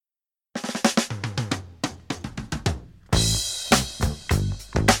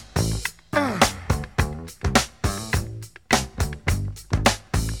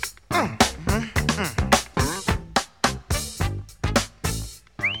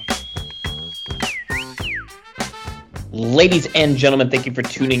Ladies and gentlemen, thank you for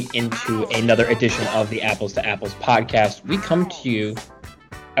tuning into another edition of the Apples to Apples podcast. We come to you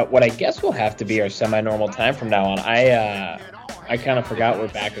at what I guess will have to be our semi-normal time from now on. I kind of forgot we're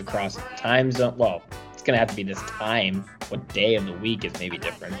back across time zone. Well, it's going to have to be this time. What day of the week is maybe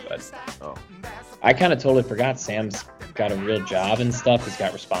different, but I kind of totally forgot Sam's got a real job and stuff. He's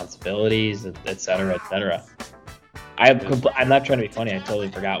got responsibilities, et cetera, et cetera. I'm not trying to be funny. I totally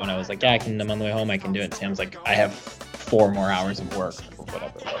forgot when I was like, I'm on the way home. I can do it. And Sam's like, I have 4 more hours of work or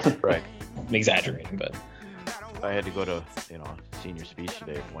whatever it was. Right. I'm exaggerating, but I had to go to, senior speech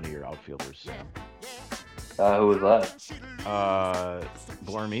today for one of your outfielders. Who was that?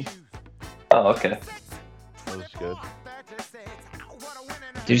 Blurmy. Oh, okay. That was good.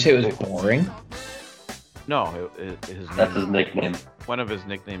 Did you say it was boring? No, That's his nickname. One of his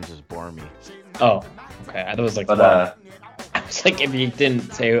nicknames is Bormy. Oh, okay. I thought it was like, But I was like, if you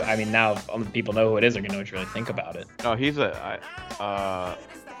didn't say, now people know who it is, they're gonna know what you really think about it. No, I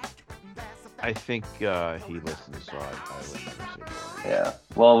think he listens, so I would never say Bormy. yeah.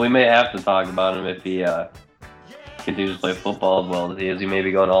 Well, we may have to talk about him if he continues to play football as well as he is. He may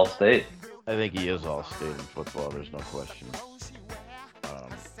be going all state. I think he is all state in football. There's no question.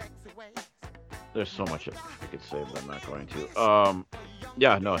 There's so much I could say, but I'm not going to.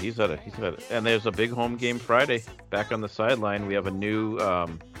 He's at it. And there's a big home game Friday. Back on the sideline, we have a new.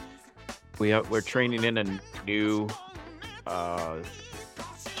 We're training in a new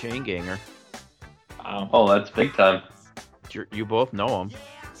chain ganger. Oh, that's big time. You both know him.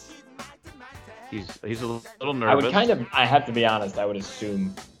 He's a little nervous. I have to be honest. I would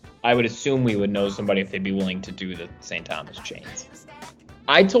assume we would know somebody if they'd be willing to do the St. Thomas chains.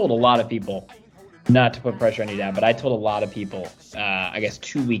 I told a lot of people. Not to put pressure on you, Dad, but I told a lot of people, I guess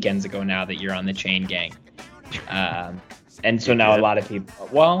 2 weekends ago now, that you're on the chain gang. And so now a lot of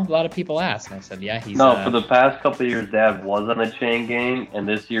people ask. And I said, yeah, he's... No, for the past couple of years, Dad was on the chain gang, and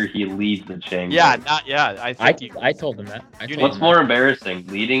this year he leads the chain gang. I told him that. What's more embarrassing,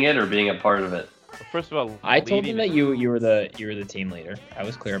 leading it or being a part of it? First of all, I told him that you were the team leader. I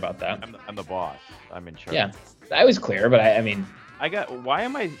was clear about that. I'm the boss. I'm in charge. Yeah, I was clear, but I mean... why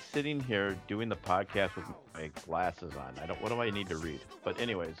am I sitting here doing the podcast with my glasses on? What do I need to read? But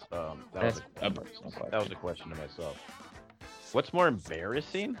anyways, that was a question to myself. What's more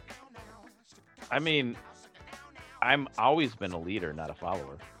embarrassing? I mean, I'm always been a leader, not a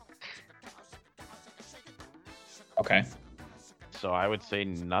follower. Okay. So I would say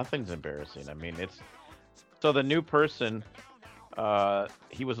nothing's embarrassing. I mean, so the new person,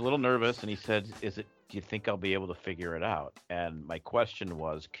 he was a little nervous and he said, do you think I'll be able to figure it out? And my question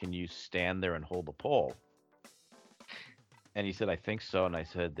was, can you stand there and hold the pole? And he said, I think so. And I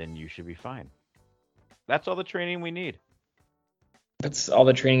said, then you should be fine. That's all the training we need. That's all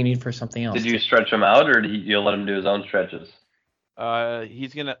the training you need for something else. Did you stretch him out, or you'll let him do his own stretches?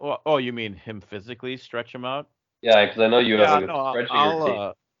 He's going to... Oh, you mean him physically stretch him out? Yeah, because I know you have a stretching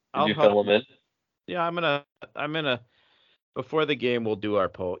routine. Did you fill him in? Yeah, I'm gonna... Before the game, we'll do our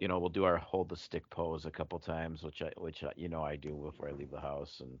pose. We'll do our hold the stick pose a couple times, which I do before I leave the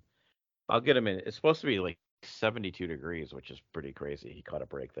house, and I'll get him in. It's supposed to be like 72 degrees, which is pretty crazy. He caught a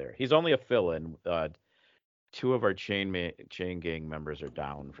break there. He's only a fill-in. 2 of our chain gang members are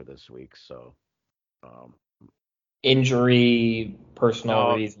down for this week, so. Injury,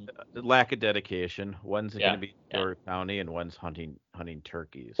 personal reason. Lack of dedication. One's going to be in Door County, and one's hunting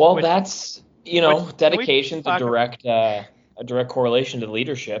turkeys. Well, that's dedication's a direct correlation to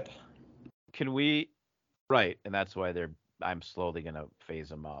leadership. Can we? Right, and that's why I'm slowly going to phase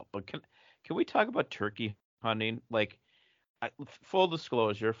them out. But can we talk about turkey hunting? Like, full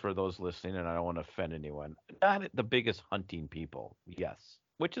disclosure for those listening, and I don't want to offend anyone. Not the biggest hunting people, yes,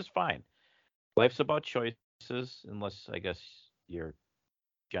 which is fine. Life's about choices, unless I guess you're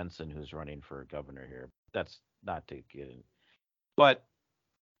Jensen, who's running for governor here. That's not to get in. But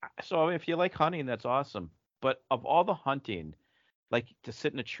so if you like hunting, that's awesome. But of all the hunting, like to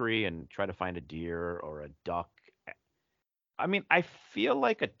sit in a tree and try to find a deer or a duck, I mean, I feel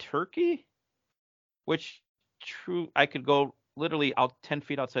like a turkey, which I could go literally out 10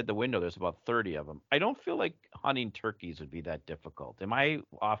 feet outside the window. There's about 30 of them. I don't feel like hunting turkeys would be that difficult. Am I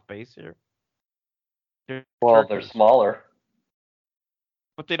off base here? They're smaller.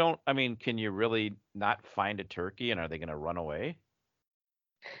 But they don't, I mean, can you really not find a turkey, and are they going to run away?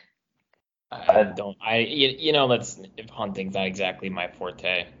 If hunting's not exactly my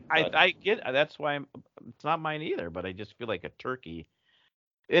forte. I get, that's why it's not mine either, but I just feel like a turkey.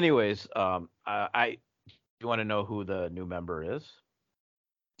 Anyways, you want to know who the new member is?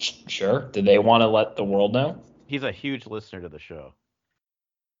 Sure. Do they want to let the world know? He's a huge listener to the show.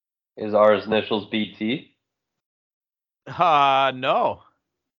 Is our initials BT? No.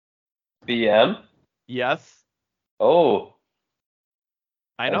 BM? Yes. Oh,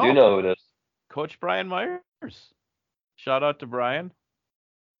 I I do know. know who it is. Coach Brian Myers. Shout out to Brian.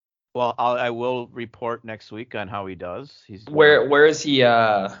 Well, I will report next week on how he does. He's Where is he?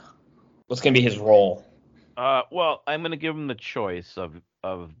 What's gonna be his role? well, I'm gonna give him the choice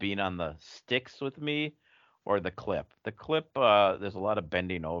of being on the sticks with me or the clip. The clip, there's a lot of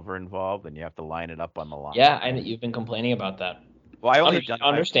bending over involved, and you have to line it up on the line. Yeah, and you've been complaining about that. Well,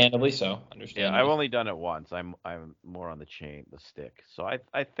 Understandably so. Yeah, I've only done it once. I'm more on the stick. So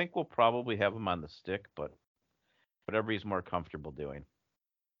I think we'll probably have him on the stick, but whatever he's more comfortable doing.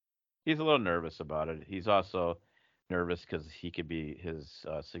 He's a little nervous about it. He's also nervous because his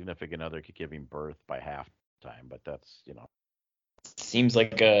significant other could give him birth by halftime, but that's Seems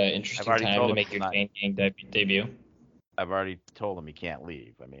like a interesting already time told to him make it's your not- Chain Gang debut. I've already told him he can't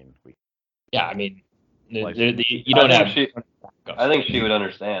leave. I mean, Yeah, I mean, Like- you don't have. I think she would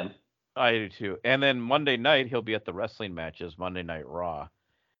understand. I do too. And then Monday night he'll be at the wrestling matches, Monday Night Raw,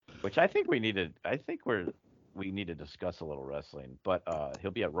 which I think we need to discuss a little wrestling. But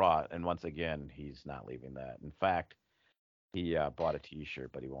he'll be at Raw, and once again he's not leaving that. In fact, he bought a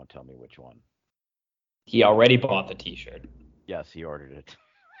T-shirt, but he won't tell me which one. He already bought the T-shirt. Yes, he ordered it.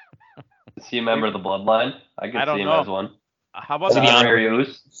 Is he a member of the Bloodline? I I could don't see him know. as one. How about Is he The the honorary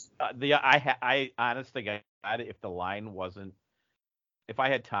Uce? I honestly, if the line wasn't, if I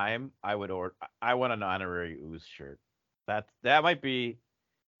had time, I would order. I want an honorary Ooze shirt. That might be.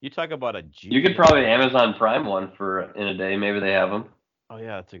 You talk about a G. You could probably Amazon Prime one for in a day. Maybe they have them. Oh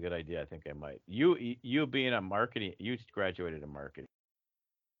yeah, that's a good idea. I think I might. You being a marketing, you graduated in marketing.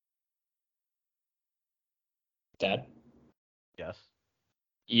 Dad, Yes.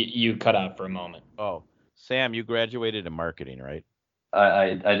 you cut out for a moment. Oh, Sam, you graduated in marketing, right?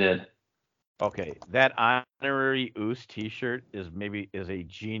 I did. Okay, that honorary Ooze T-shirt is a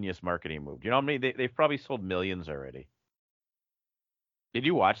genius marketing move. Do you know how many they've probably sold millions already? Did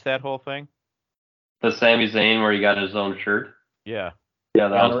you watch that whole thing? The Sami Zayn where he got his own shirt. Yeah, Yeah,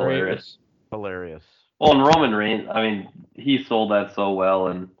 that was Honorary hilarious. hilarious. Well, and Roman Reigns, I mean, he sold that so well,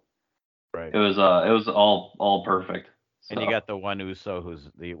 and Right. it was all perfect. So. And you got the one Uso who's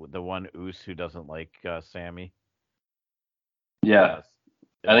the one Uso who doesn't like Sammy. Yeah,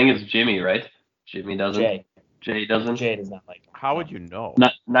 I think it's Jimmy, right? Jimmy doesn't. Jay doesn't. Jay does not like him. How would you know?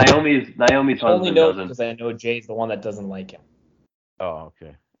 Naomi's I only husband know doesn't. because I know Jay's the one that doesn't like him. Oh,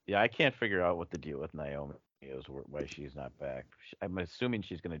 okay. Yeah, I can't figure out what the deal with Naomi is, why she's not back. I'm assuming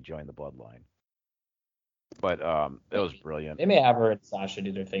she's going to join the Bloodline. But it was brilliant. They may have her and Sasha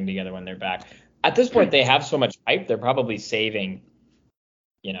do their thing together when they're back. At this point, they have so much hype; they're probably saving.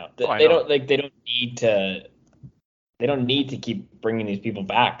 They don't need to. They don't need to keep bringing these people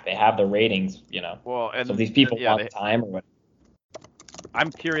back. They have the ratings, Well, and so if these people want time or what.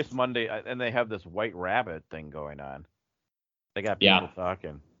 I'm curious Monday, and they have this White Rabbit thing going on. They got people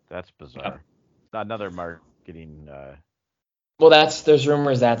talking. That's bizarre. Yeah. It's not another marketing. Well, there's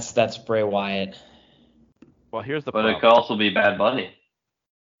rumors that's Bray Wyatt. Well, here's the But problem. it could also be Bad Bunny.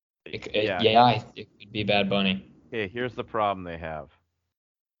 It could be Bad Bunny. Okay, here's the problem they have.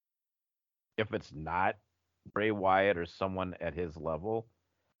 If it's not Bray Wyatt or someone at his level,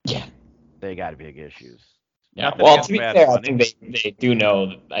 Yeah. they got big issues. Yeah. Not that Well, against to be Bad fair, I Bunny, think they do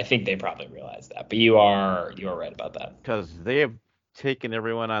know. I think they probably realize that. But you are right about that. because they have taken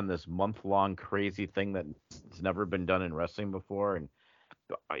everyone on this month-long crazy thing that's never been done in wrestling before, and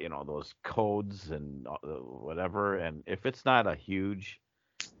those codes and whatever. And if it's not a huge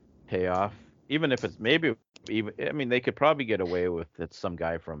payoff, even if it's they could probably get away with it's some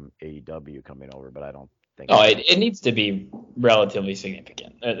guy from AEW coming over, but I don't think. Oh, it needs to be relatively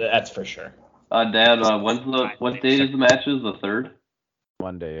significant. That's for sure. Dad, what date is the matches? The 3rd?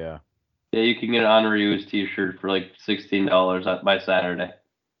 Monday, yeah. Yeah, you can get an honorary Uce T-shirt for like $16 by Saturday.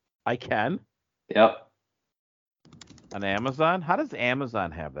 I can? Yep. On Amazon? How does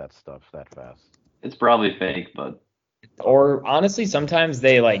Amazon have that stuff that fast? It's probably fake, but. Or honestly, sometimes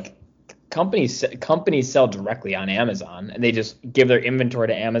they companies sell directly on Amazon, and they just give their inventory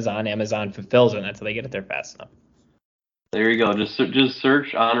to Amazon. Amazon fulfills it, and that's how they get it there fast enough. There you go. Just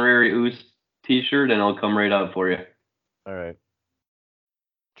search honorary Uce T-shirt, and it'll come right up for you. All right.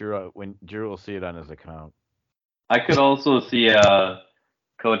 Drew will see it on his account. I could also see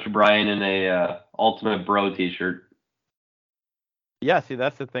Coach Brian in a Ultimate Bro T-shirt. Yeah, see,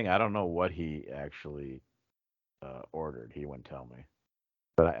 that's the thing. I don't know what he actually ordered. He wouldn't tell me.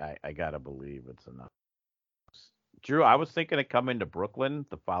 But I gotta believe it's enough. Drew, I was thinking of coming to Brooklyn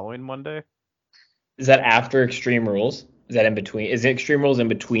the following Monday. Is that after Extreme Rules? Is that in between? Is Extreme Rules in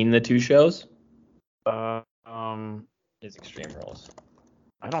between the two shows? is Extreme Rules?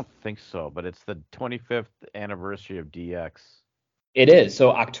 I don't think so, but it's the 25th anniversary of DX. It is.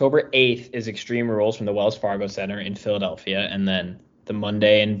 So October 8th is Extreme Rules from the Wells Fargo Center in Philadelphia, and then the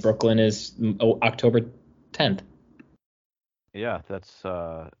Monday in Brooklyn is October 10th. Yeah, that's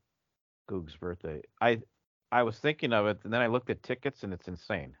Goog's birthday. I was thinking of it, and then I looked at tickets, and it's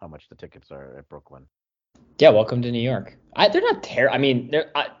insane how much the tickets are at Brooklyn. Yeah, welcome to New York. They're not terrible. I mean,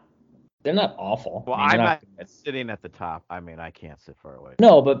 they're not awful. Well, I mean, I'm they're not sitting at the top. I mean, I can't sit far away.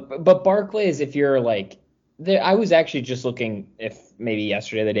 No, but Barclays, if you're like, I was actually just looking if maybe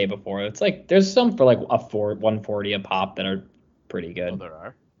yesterday, or the day before. It's like there's some for like 140 a pop that are pretty good. Oh, there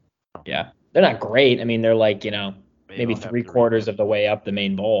are. Yeah, they're not great. I mean, they're like maybe don't have 3/4 of the way up the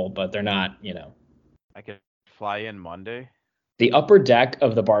main bowl, but they're not I could fly in Monday. The upper deck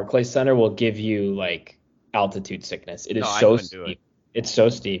of the Barclays Center will give you like altitude sickness. It is so steep. It's so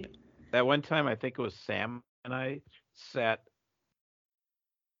steep. That one time, I think it was Sam and I sat.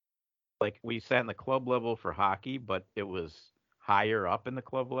 Like we sat in the club level for hockey, but it was higher up in the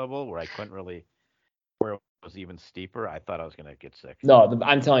club level where I couldn't really, where it was even steeper. I thought I was gonna get sick. No,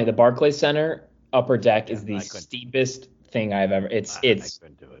 I'm telling you, the Barclays Center upper deck is the steepest thing I've ever. I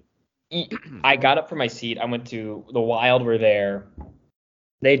couldn't do it. I got up from my seat. I went to the Wild. Were there.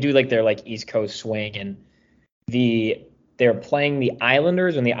 They do like their like East Coast swing, and they're playing the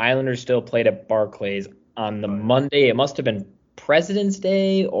Islanders when the Islanders still played at Barclays on the Monday. It must have been President's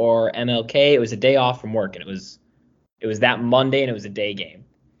Day or MLK. It was a day off from work, and it was that Monday, and it was a day game.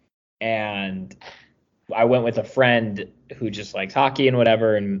 And I went with a friend who just likes hockey and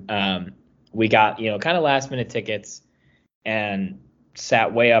whatever, and we got kind of last minute tickets and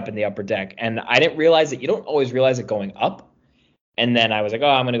sat way up in the upper deck. And I didn't realize it. You don't always realize it going up. And then I was like, oh,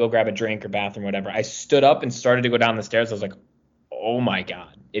 I'm gonna go grab a drink or bathroom, or whatever. I stood up and started to go down the stairs. I was like, oh my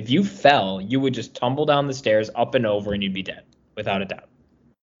God, if you fell, you would just tumble down the stairs up and over, and you'd be dead. Without a doubt.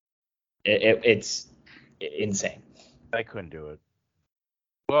 It's insane. I couldn't do it.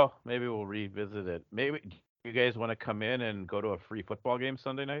 Well, maybe we'll revisit it. Maybe you guys want to come in and go to a free football game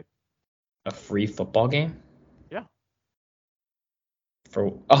Sunday night? A free football game? Yeah.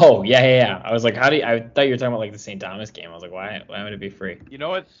 Yeah. I was like, I thought you were talking about like the St. Thomas game. I was like, why would it be free? You know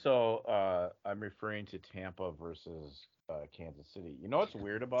what? So I'm referring to Tampa versus Kansas City. You know what's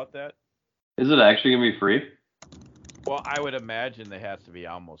weird about that? Is it actually gonna be free? Well, I would imagine it has to be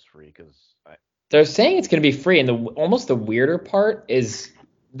almost free because they're saying it's going to be free, and almost the weirder part is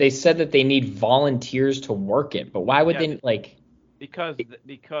they said that they need volunteers to work it. But why would they like? Because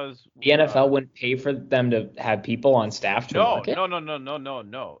the NFL wouldn't pay for them to have people on staff to work it. No.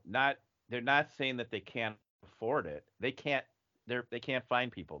 They're not saying that they can't afford it. They can't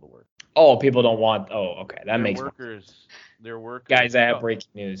find people to work. Oh, people don't want. Oh, okay, that makes sense. They're workers. Guys, I have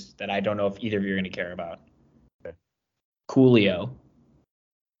breaking news that I don't know if either of you are going to care about. Coolio,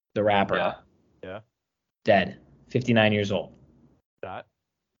 the rapper, dead, 59 years old.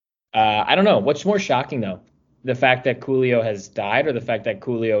 I don't know. What's more shocking, though? The fact that Coolio has died or the fact that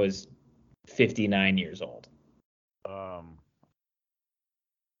Coolio is 59 years old? Nothing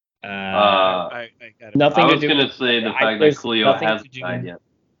I was going to say the fact that Coolio hasn't died yet.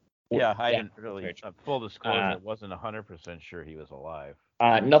 Yeah, I didn't really. Full disclosure, I wasn't 100% sure he was alive.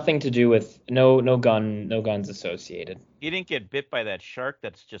 Nothing to do with no guns associated. He didn't get bit by that shark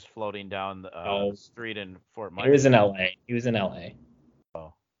that's just floating down the street in Fort Myers. He was in L.A.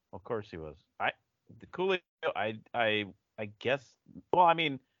 Oh, of course he was. The Coolio, I guess. Well, I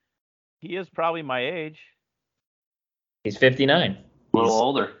mean, he is probably my age. He's 59. A little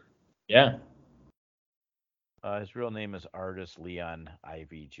older. Yeah. His real name is Artis Leon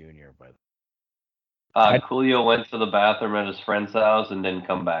Ivy Jr. By the Coolio went to the bathroom at his friend's house and didn't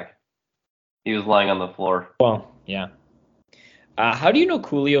come back. He was lying on the floor. Well, yeah. How do you know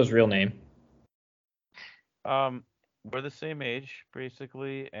Coolio's real name? We're the same age,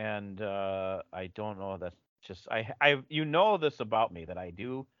 basically, and I don't know. That's just you know this about me, that I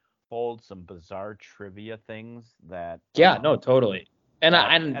do hold some bizarre trivia things that. Yeah, no, totally. And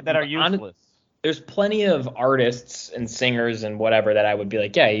that are useless. There's plenty of artists and singers and whatever that I would be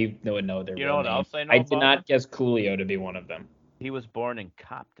like, yeah, you would know their real name. You know what else I know? I did not guess Coolio to be one of them. He was born in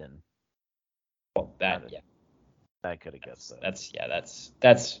Compton. Well, I could have guessed that.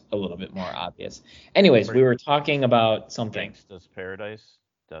 That's a little bit more obvious. Anyways, we were talking about something. Gangsta's Paradise.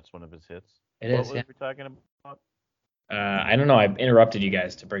 That's one of his hits. What was we talking about? I don't know. I interrupted you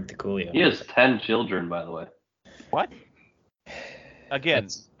guys to break the Coolio. He has 10 children, by the way. What? Again,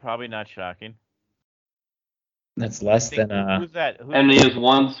 probably not shocking. That's less than. Who's that? And he has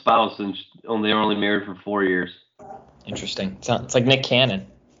one spouse, and they're only married for 4 years. Interesting. It's like Nick Cannon.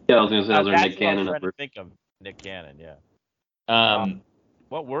 Yeah, I was gonna say those are Nick Cannon. I was trying to think of Nick Cannon. Yeah.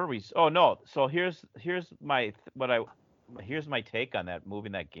 What were we? Oh no. So here's my here's my take on that,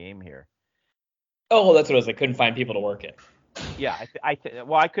 moving that game here. Oh, that's what it was. I couldn't find people to work it. Yeah,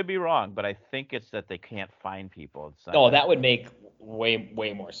 well, I could be wrong, but I think it's that they can't find people. It's not No, that would make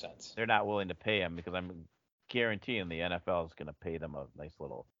way more sense. they're not willing to pay them, because I'm guaranteeing the NFL is going to pay them a nice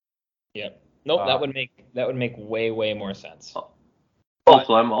little. Yep. Nope, that would make way more sense.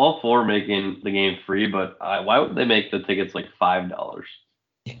 Also, I'm all for making the game free, but why would they make the tickets like $5?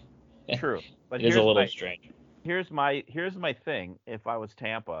 True, but it is a little strange. Here's my thing. If I was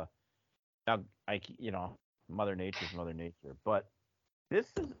Tampa, now Mother Nature's Mother Nature, but this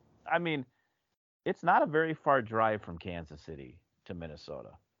is, I mean, it's not a very far drive from Kansas City to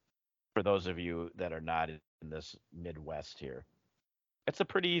Minnesota. For those of you that are not in this Midwest here, it's a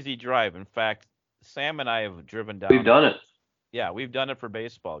pretty easy drive. In fact, Sam and I have driven down. We've done it. Yeah, we've done it for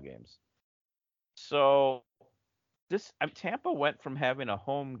baseball games. So Tampa went from having a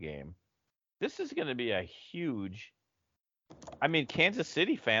home game. This is going to be a huge. I mean, Kansas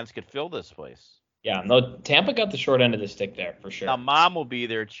City fans could fill this place. Yeah, no, Tampa got the short end of the stick there for sure. Now, Mom will be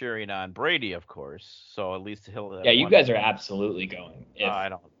there cheering on Brady, of course. So at least he'll. Yeah, you guys are absolutely going. I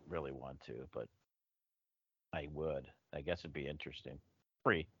don't really want to, but I would. I guess it'd be interesting.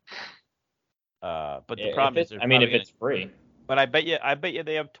 Free. But the problem is, if it's free. But I bet you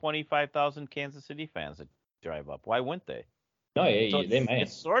they have 25,000 Kansas City fans that drive up. Why wouldn't they? No, yeah, so they might.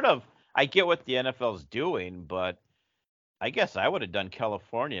 It's sort of. I get what the NFL's doing, but I guess I would have done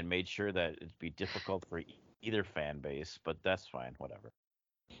California and made sure that it'd be difficult for either fan base, but that's fine, whatever.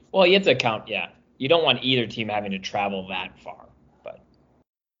 Well, you have to account, yeah. You don't want either team having to travel that far, but.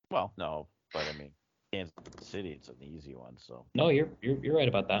 Well, no, but I mean, Kansas City, it's an easy one, so. No, you're right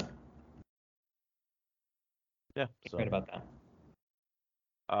about that. Yeah, you're right about that.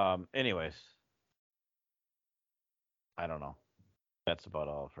 Anyways, I don't know. That's about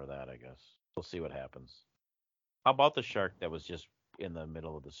all for that, I guess. We'll see what happens. How about the shark that was just in the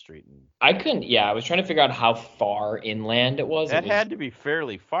middle of the street? I was trying to figure out how far inland it was. That had to be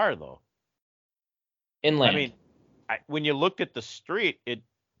fairly far, though. Inland. I mean, when you looked at the street, it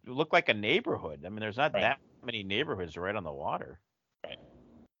looked like a neighborhood. I mean, there's not that many neighborhoods right on the water. Right.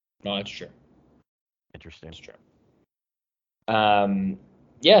 No, that's true. Interesting. That's true.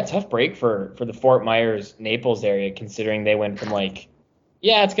 Yeah, tough break for the Fort Myers, Naples area, considering they went from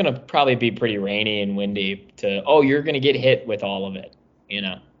it's going to probably be pretty rainy and windy to, you're going to get hit with all of it.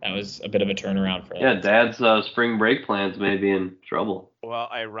 That was a bit of a turnaround for them. Yeah, Dad's spring break plans may be in trouble. Well,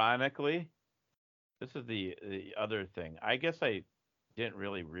 ironically, this is the other thing. I guess I didn't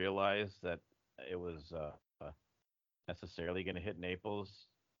really realize that it was necessarily going to hit Naples.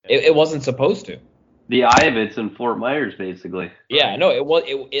 It wasn't supposed to. The eye of it's in Fort Myers, basically. Yeah, no,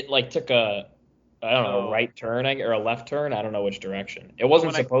 it took a right turn or a left turn. I don't know which direction. It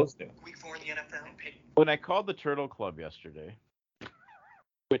wasn't supposed to. Week 4 in the NFL. When I called the Turtle Club yesterday,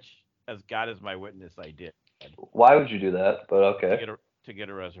 which, as God is my witness, I did. Why would you do that? But okay. To get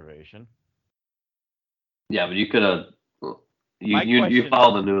a reservation. Yeah, but you could have. You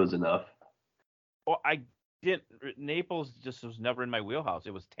follow the news enough. Well, I didn't. Naples just was never in my wheelhouse.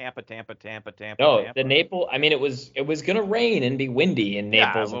 It was Tampa. No, the Naples. I mean, it was gonna rain and be windy in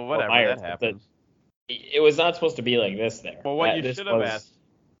Naples. Yeah, well, whatever. Myers, that happens. It was not supposed to be like this there. Well, what you should have asked.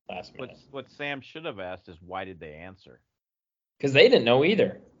 Last minute. What Sam should have asked is, why did they answer? Because they didn't know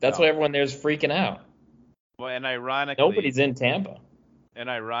either. That's why everyone there's freaking out. Well, and ironically, nobody's in Tampa. And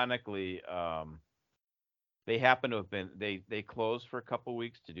ironically, they happen to have been they closed for a couple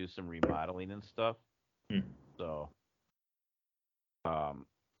weeks to do some remodeling and stuff. So,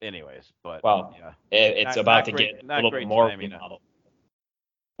 anyways, but it's about to get a little bit more remodeled.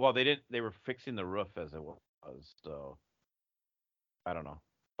 Well, they didn't. They were fixing the roof as it was, so I don't know.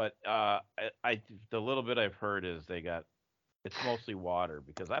 But the little bit I've heard is it's mostly water,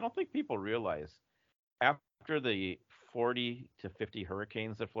 because I don't think people realize after the 40 to 50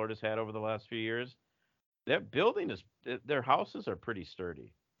 hurricanes that Florida's had over the last few years, their houses are pretty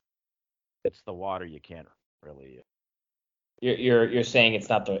sturdy. It's the water you can't really. You're saying it's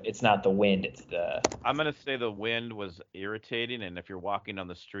not the wind, it's the. I'm gonna say the wind was irritating, and if you're walking on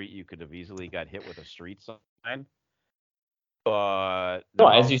the street, you could have easily got hit with a street sign. But no,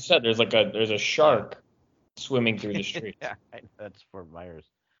 as you said, there's a shark swimming through the street. Yeah, that's Fort Myers.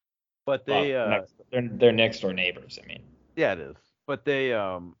 But they're next door neighbors. I mean. Yeah, it is. But they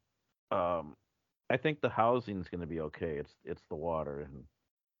I think the housing's going to be okay. It's the water, and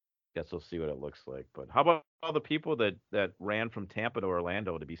guess we'll see what it looks like. But how about all the people that ran from Tampa to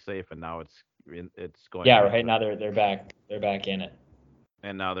Orlando to be safe, and now it's going. Yeah, right now they're back in it.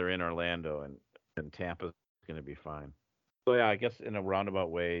 And now they're in Orlando, and Tampa's going to be fine. So yeah, I guess in a roundabout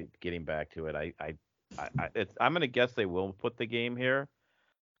way, getting back to it, I'm gonna guess they will put the game here,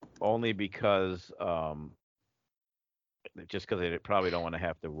 only because just because they probably don't want to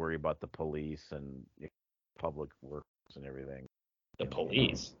have to worry about the police and public works and everything. The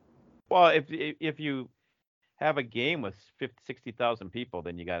police. Well, if you have a game with 50, 60,000 people,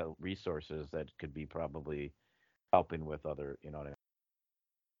 then you got resources that could be probably helping with other, you know what I mean?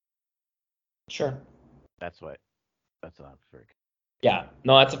 Sure. That's not fair. Yeah.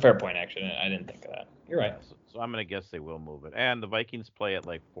 No, that's a fair point, actually. I didn't think of that. You're right. So I'm gonna guess they will move it, and the Vikings play at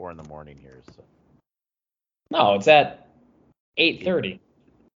like 4 a.m. here. So No, it's at 8:30.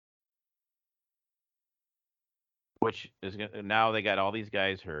 which is gonna, now they got all these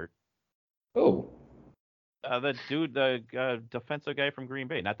guys hurt. Oh. The defensive guy from Green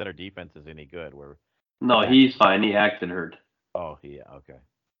Bay. Not that our defense is any good. No, he's fine. He acted hurt. Oh, yeah, okay.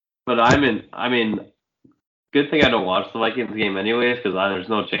 But I mean, good thing I don't watch the Vikings game anyways, because there's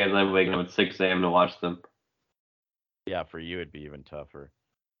no chance I'm waking up at 6 a.m. to watch them. Yeah, for you it'd be even tougher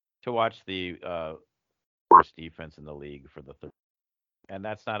to watch the worst defense in the league for the third. And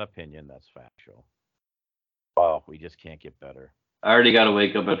that's not opinion, that's factual. Oh, we just can't get better. I already got to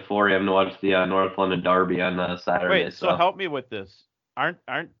wake up at 4 a.m. to watch the North London Derby on Saturday. Wait, so help me with this. Aren't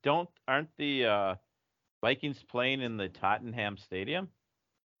the Vikings playing in the Tottenham Stadium?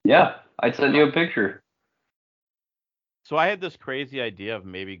 Yeah, I sent you a picture. So I had this crazy idea of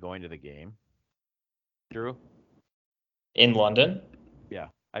maybe going to the game. Drew? In London? Yeah.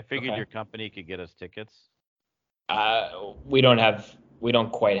 I figured Okay. your company could get us tickets. We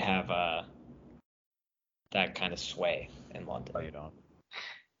don't quite have that kind of sway in London. Oh, you don't?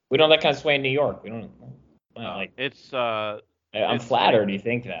 We don't have that kind of sway in New York. We don't like. It's I'm it's flattered you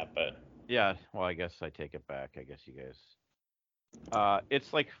think that, but yeah, well, I guess I take it back. I guess you guys.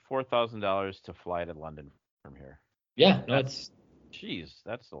 It's like $4,000 to fly to London from here. yeah, no, it's Jeez,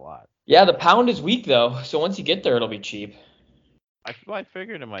 that's a lot. yeah. The pound is weak though, so once you get there, it'll be cheap. I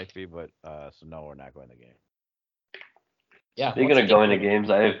figured it might be, but so no, we're not going to the game. Yeah. Speaking once you of get going to there, games,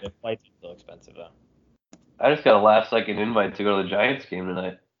 the flights are still expensive though. I just got a last second invite to go to the Giants game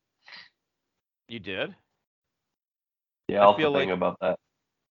tonight. You did? Yeah, I I'll feel think like- about that.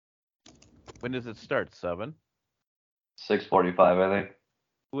 When does it start? 7? 6:45, I think.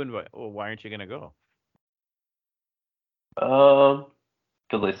 Who invite? Well, why aren't you gonna go? Because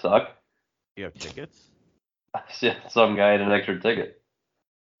they suck. You have tickets Some guy had an extra ticket.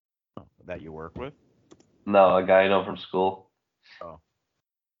 that you work with? No, a guy I know from school. Oh.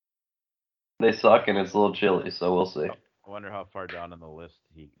 They suck and it's a little chilly, so we'll see. I wonder how far down on the list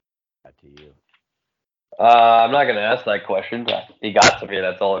he got to you. I'm not gonna ask that question. But he got to me.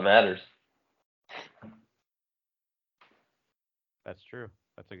 That's all that matters. That's true.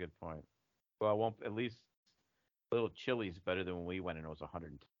 That's a good point. Well, I won't. At least a little chilly's better than when we went and it was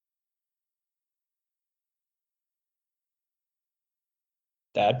 100.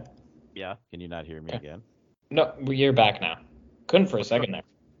 Dad? Yeah. Can you not hear me again? No, you're back now. Couldn't for a second there.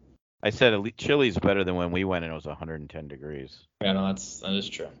 I said chilly's better than when we went and it was 110 degrees. Yeah, no, that is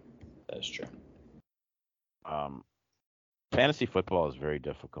true. That is true. Fantasy football is very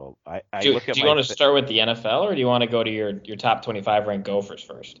difficult. Do you want to start with the NFL or do you want to go to your top 25 ranked Gophers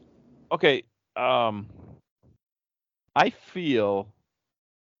first? Okay. I feel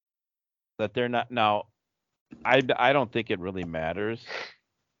that they're not now. I don't think it really matters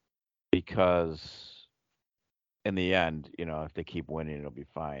because in the end, if they keep winning, it'll be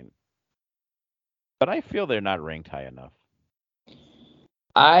fine. But I feel they're not ranked high enough.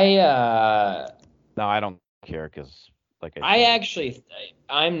 No, I don't care because, like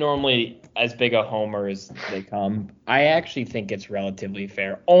I'm normally as big a homer as they come. I actually think it's relatively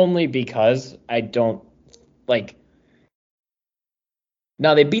fair, only because I don't like.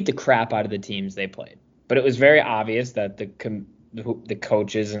 Now they beat the crap out of the teams they played, but it was very obvious that the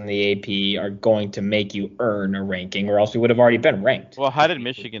coaches and the AP are going to make you earn a ranking, or else we would have already been ranked. Well, how did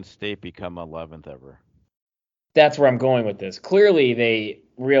Michigan State become 11th ever? That's where I'm going with this. Clearly, they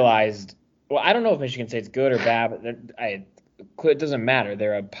realized. Well, I don't know if Michigan State's good or bad, but it doesn't matter.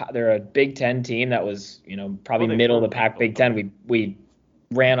 They're a Big Ten team that was, probably middle of the pack Big Ten. We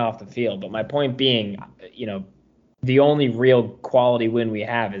ran off the field, but my point being, the only real quality win we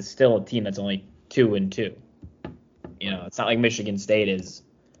have is still a team that's only 2-2. It's not like Michigan State is.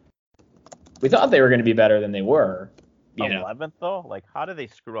 We thought they were going to be better than they were. 11th though? Like, how did they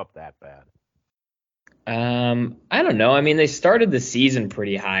screw up that bad? I don't know. I mean, they started the season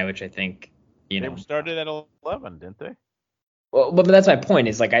pretty high, which I think. They started at 11, didn't they? Well, but that's my point.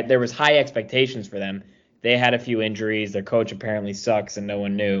 Is like there was high expectations for them. They had a few injuries. Their coach apparently sucks, and no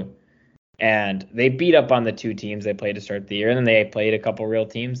one knew. And they beat up on the two teams they played to start the year, and then they played a couple real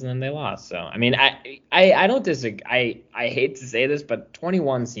teams, and then they lost. So I mean, I don't disagree. I hate to say this, but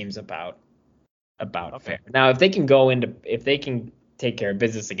 21 seems about Okay. fair. Now, if they can take care of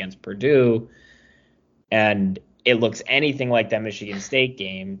business against Purdue, and it looks anything like that Michigan State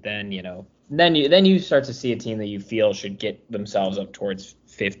game, then then you start to see a team that you feel should get themselves up towards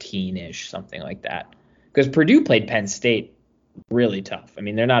 15-ish, something like that. Because Purdue played Penn State really tough. I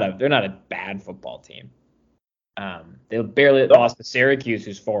mean, they're not a bad football team. They barely lost to Syracuse,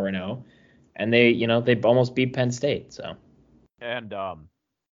 who's 4-0, and they almost beat Penn State. So, And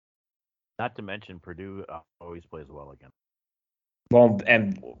not to mention Purdue always plays well again. well,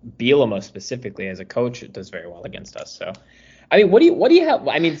 and Bielema specifically as a coach does very well against us. So, I mean, what do you have?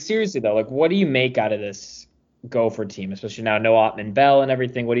 I mean, seriously though, like, what do you make out of this Gopher team, especially now no Ottman Bell and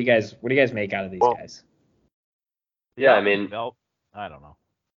everything? What do you guys make out of these guys? Yeah, I mean, I don't know.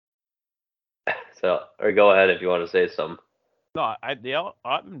 so or go ahead if you want to say something. No, the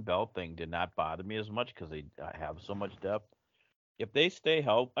Ottman Bell thing did not bother me as much because they have so much depth. If they stay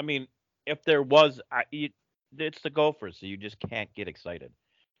healthy, I mean, if there was, it's the Gophers, so you just can't get excited.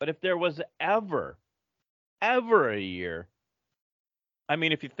 But if there was ever a year, I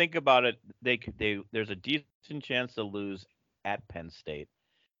mean, if you think about it, there's a decent chance to lose at Penn State.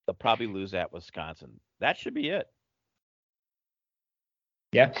 They'll probably lose at Wisconsin. That should be it.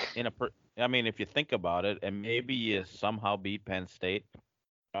 Yeah. I mean, if you think about it, and maybe you somehow beat Penn State.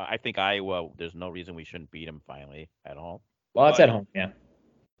 I think Iowa, there's no reason we shouldn't beat them finally at all. Well, it's at home, yeah.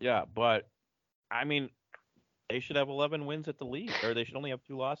 Yeah, but I mean, they should have 11 wins at the league, or they should only have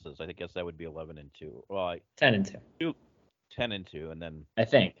 2 losses. I guess that would be 11-2. Well, 10-2. 10-2, and then I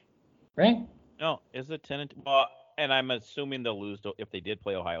think, right? No, is it 10-2? Well, and I'm assuming they'll lose if they did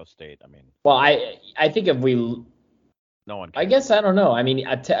play Ohio State. I mean, well, I think if we, no one. I guess I don't know. I mean,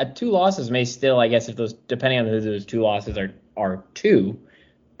 2 losses may still, I guess, if those, depending on who those 2 losses are to,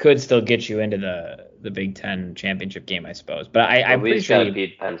 could still get you into the Big Ten championship game, I suppose. But I'm pretty sure we just gotta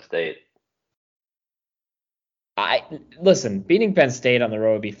beat Penn State. Listen, beating Penn State on the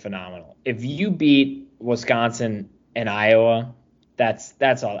road would be phenomenal. If you beat Wisconsin and Iowa, that's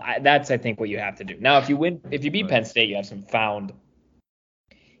all. That's I think what you have to do. Now, if you beat Penn State, you have a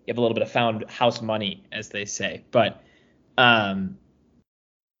little bit of found house money, as they say. But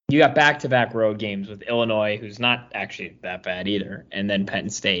you got back-to-back road games with Illinois, who's not actually that bad either, and then Penn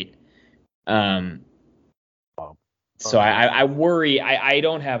State. So I worry. I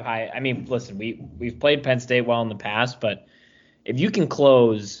don't have high. I mean, listen, we've played Penn State well in the past, but if you can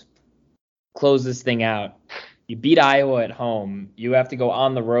close this thing out, you beat Iowa at home. You have to go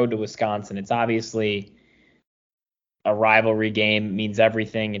on the road to Wisconsin. It's obviously a rivalry game. It means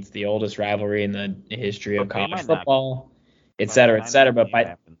everything. It's the oldest rivalry in the history of college football, et cetera, et cetera.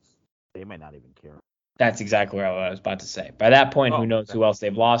 But they might not even care. That's exactly what I was about to say. By that point, who knows who else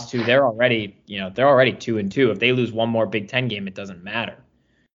they've lost to? They're already 2-2. If they lose one more Big Ten game, it doesn't matter.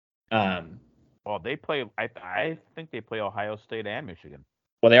 Well, they play. I think they play Ohio State and Michigan.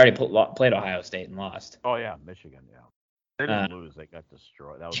 Well, they already played Ohio State and lost. Oh yeah, Michigan. Yeah, they didn't lose. They got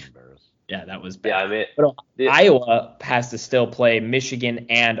destroyed. That was embarrassing. Yeah, that was bad. Yeah, I mean, but Iowa has to still play Michigan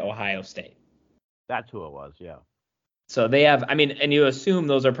and Ohio State. That's who it was. Yeah. So they have. I mean, and you assume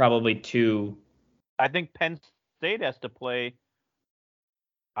those are probably 2. I think Penn State has to play.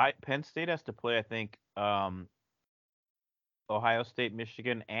 Penn State has to play. I think Ohio State,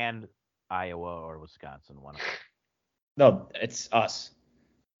 Michigan, and Iowa or Wisconsin. One. No, it's us.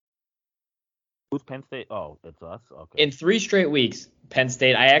 Who's Penn State? Oh, it's us. Okay. In 3 straight weeks, Penn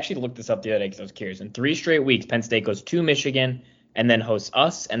State. I actually looked this up the other day because I was curious. In 3 straight weeks, Penn State goes to Michigan and then hosts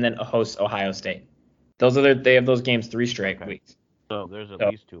us and then hosts Ohio State. They have those games 3 straight weeks. So there's at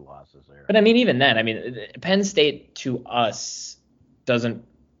least 2 losses there. But I mean, even then, Penn State to us doesn't.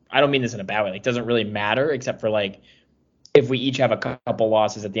 I don't mean this in a bad way. Like, doesn't really matter except for like if we each have a couple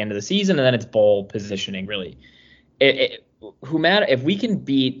losses at the end of the season and then it's bowl positioning. Really, who matter if we can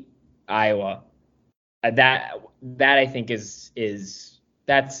beat Iowa. That I think is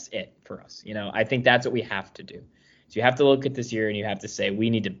that's it for us. I think that's what we have to do. So you have to look at this year and you have to say we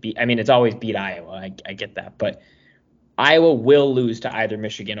need to beat. I mean, it's always beat Iowa. I get that, but Iowa will lose to either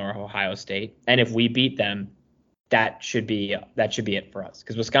Michigan or Ohio State, and if we beat them, that should be it for us.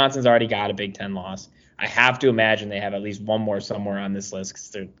 Because Wisconsin's already got a Big Ten loss. I have to imagine they have at least one more somewhere on this list because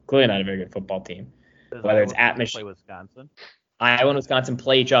they're clearly not a very good football team. Whether it's at Michigan, Wisconsin, Iowa and Wisconsin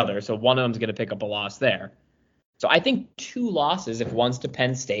play each other, so one of them's going to pick up a loss there. So I think 2 losses, if one's to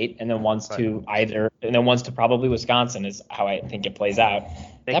Penn State and then one's to probably Wisconsin, is how I think it plays out.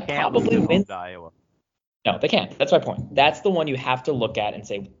 They that can't probably lose wins. to Iowa. No, they can't. That's my point. That's the one you have to look at and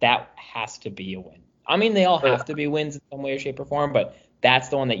say that has to be a win. I mean, they all have to be wins in some way, shape, or form, but that's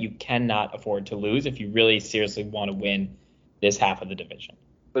the one that you cannot afford to lose if you really seriously want to win this half of the division.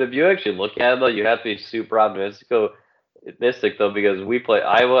 But if you actually look at it, though, you have to be super optimistic, though, because we play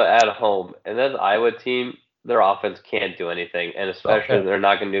Iowa at home, and then the Iowa team, their offense can't do anything, and especially they're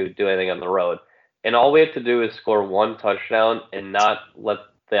not going to do anything on the road. And all we have to do is score one touchdown and not let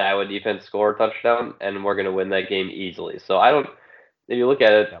the Iowa defense score a touchdown, and we're going to win that game easily. So if you look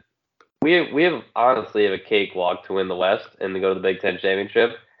at it, we have honestly have a cakewalk to win the West and to go to the Big Ten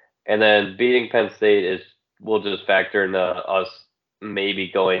championship, and then beating Penn State will just factor into us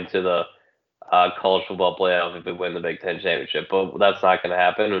maybe going to the college football playoff if we win the Big Ten championship, but that's not going to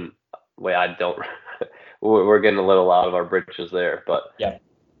happen. And we're getting a little out of our britches there, but yeah,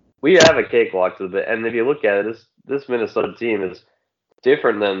 we have a cakewalk to the bit. And if you look at it, this Minnesota team is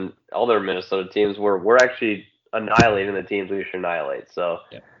different than other Minnesota teams where we're actually annihilating the teams we should annihilate. So,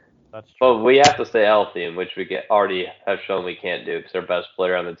 that's true. But we have to stay healthy, in which already have shown we can't do because our best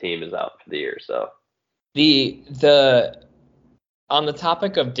player on the team is out for the year. So the on the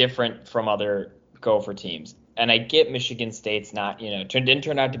topic of different from other Gopher teams, and I get Michigan State's not, didn't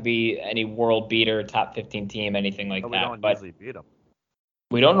turn out to be any world beater, top 15 team, anything like that. We don't usually beat them.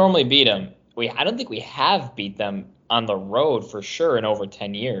 We don't normally beat them. I don't think we have beat them on the road for sure in over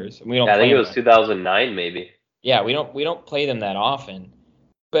 10 years. We don't. I think it was 2009 maybe. Yeah, we don't play them that often,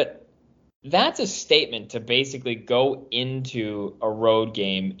 but that's a statement to basically go into a road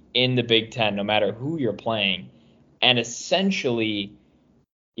game in the Big Ten, no matter who you're playing, and essentially,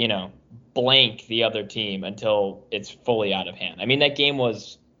 blank the other team until it's fully out of hand. I mean, that game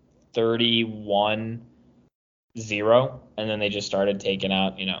was 31-0, and then they just started taking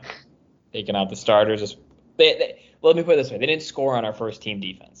out the starters. Let me put it this way. They didn't score on our first team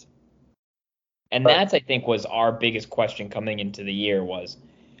defense. And that's, I think, was our biggest question coming into the year was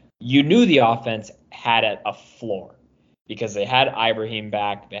you knew the offense had a floor because they had Ibrahim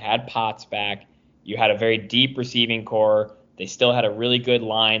back. They had Potts back. You had a very deep receiving core. They still had a really good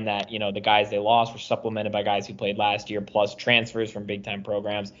line that, the guys they lost were supplemented by guys who played last year, plus transfers from big-time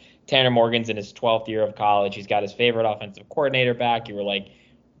programs. Tanner Morgan's in his 12th year of college. He's got his favorite offensive coordinator back. You were like,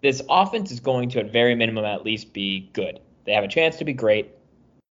 this offense is going to, at very minimum, at least be good. They have a chance to be great.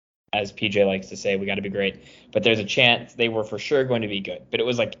 As PJ likes to say, we got to be great. But there's a chance they were for sure going to be good. But it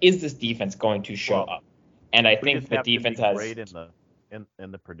was like, is this defense going to show up? And I think the defense has great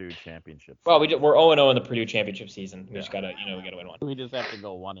in the Purdue championship. Well, we're 0-0 in the Purdue championship season. We just gotta, we gotta win one. We just have to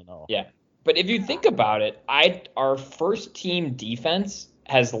go 1-0. Yeah, but if you think about it, our first team defense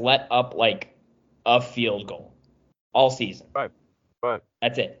has let up like a field goal all season. Right.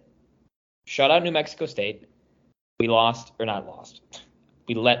 That's it. Shut out New Mexico State. We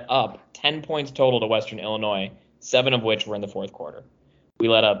let up 10 points total to Western Illinois, 7 of which were in the fourth quarter. We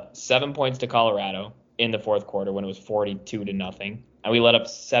let up 7 points to Colorado in the fourth quarter when it was 42-0. And we let up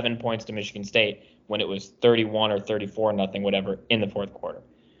 7 points to Michigan State when it was 31 or 34-0, whatever, in the fourth quarter.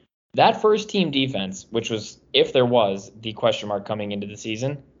 That first team defense, which was, if there was, the question mark coming into the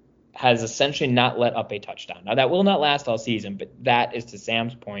season, has essentially not let up a touchdown. Now, that will not last all season, but that is, to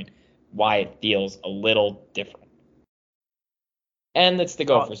Sam's point, why it feels a little different. And it's the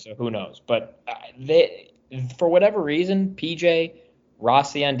Gophers, so who knows? But for whatever reason, PJ,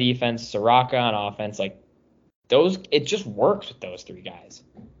 Rossi on defense, Soraka on offense, it just works with those three guys.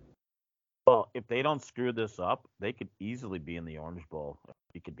 Well, if they don't screw this up, they could easily be in the Orange Bowl.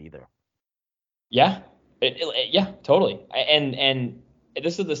 We could be there. Yeah, yeah, totally. And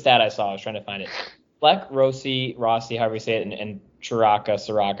this is the stat I saw. I was trying to find it. Fleck, Rossi, however you say it, and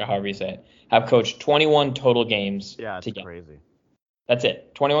Soraka, however you say it, have coached 21 total games together. Yeah, it's crazy. That's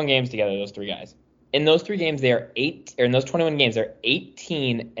it. 21 games together, those three guys. In those 3 games, in those 21 games, they're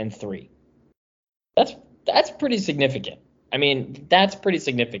 18-3. That's pretty significant. I mean, that's pretty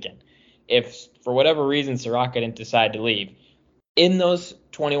significant. If, for whatever reason, Soraka didn't decide to leave, in those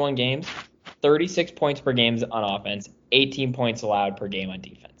 21 games, 36 points per game on offense, 18 points allowed per game on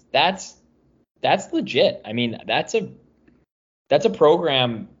defense. That's legit. I mean, that's a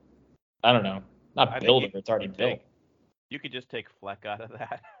program. I don't know, not built it, it's already built. You could just take Fleck out of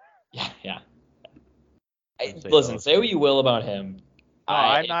that. Yeah. Listen, say what you will about him.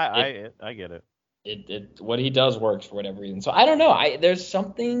 I get it. What he does works for whatever reason. So I don't know. There's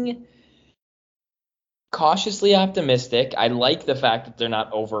something cautiously optimistic. I like the fact that they're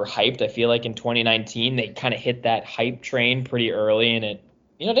not overhyped. I feel like in 2019 they kind of hit that hype train pretty early, and it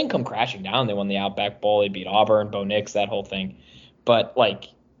didn't come crashing down. They won the Outback Bowl. They beat Auburn, Bo Nix, that whole thing. But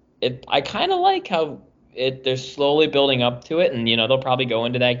I kind of like how they're slowly building up to it, and they'll probably go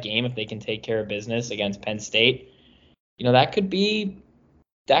into that game if they can take care of business against Penn State. That could be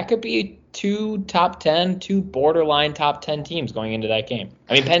two top 10, two borderline top 10 teams going into that game.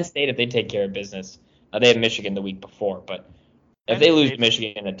 I mean, Penn State, if they take care of business, they had Michigan the week before, but if they lose to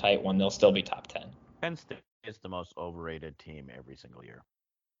Michigan in a tight one, they'll still be top 10. Penn State is the most overrated team every single year.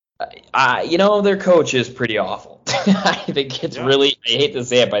 Their coach is pretty awful. I think it's really, I hate to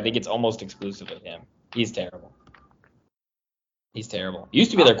say it, but I think it's almost exclusive of him. He's terrible.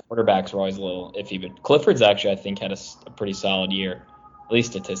 Used to be their quarterbacks were always a little iffy, but Clifford's actually, I think, had a pretty solid year, at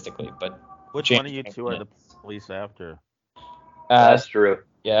least statistically. But which one of you two are the police after? That's Drew.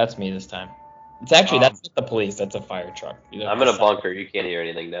 Yeah, that's me this time. It's actually, that's not the police. That's a fire truck. I'm in a bunker. You can't hear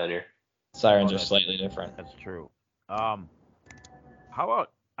anything down here. Sirens are slightly different. That's true. How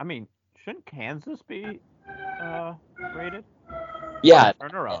about, shouldn't Kansas be rated? Yeah.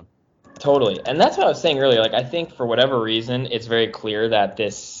 Turnaround. Totally. And that's what I was saying earlier. Like, I think for whatever reason, it's very clear that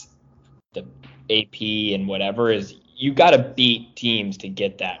the AP and whatever is, you got to beat teams to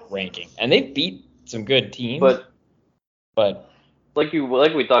get that ranking. And they beat some good teams. But like we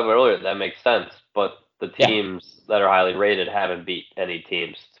talked about earlier, that makes sense. But the teams that are highly rated haven't beat any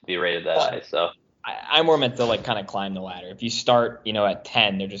teams to be rated that high. So I more meant to kind of climb the ladder. If you start, at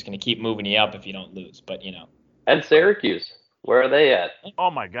 10, they're just going to keep moving you up if you don't lose. But And Syracuse, where are they at?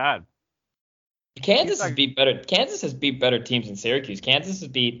 Oh my God. Kansas has beat better teams than Syracuse. Kansas has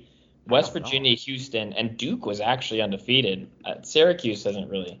beat West Virginia, Houston, and Duke was actually undefeated. Syracuse hasn't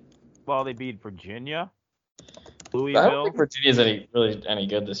really. Well, they beat Virginia, Louisville. I don't think Virginia's any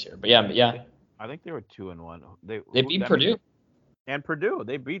good this year. But yeah. I think they were 2-1. They beat Purdue. And Purdue,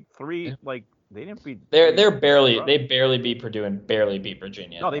 they beat three. Yeah. They didn't beat. They barely beat Purdue and barely beat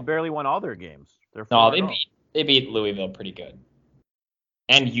Virginia. No, they barely won all their games. They beat Louisville pretty good.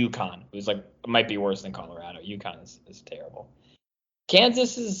 And UConn, who's might be worse than Colorado. UConn is terrible.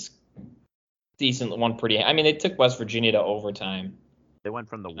 Kansas is decent, they took West Virginia to overtime. They went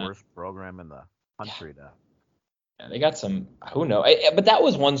from the worst program in the country to. Yeah, they got some. Who knows? But that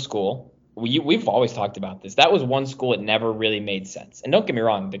was one school. We've always talked about this. That was one school it never really made sense. And don't get me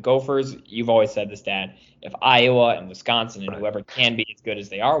wrong, the Gophers. You've always said this, Dad. If Iowa and Wisconsin and whoever can be as good as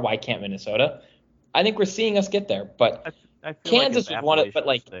they are, why can't Minnesota? I think we're seeing us get there, but. I feel Kansas was one of, but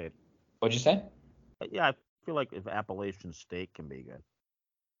State. What'd you say? Yeah, I feel like if Appalachian State can be good.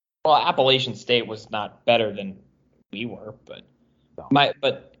 Well, Appalachian State was not better than we were, but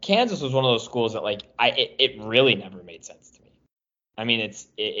but Kansas was one of those schools that it really never made sense to me. I mean, it's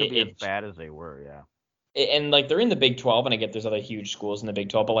as bad as they were, yeah. And they're in the Big 12, and I get there's other huge schools in the Big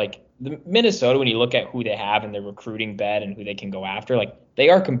 12, but the Minnesota, when you look at who they have and their recruiting bed and who they can go after, they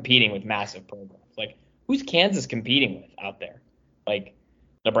are competing with massive programs. Who's Kansas competing with out there?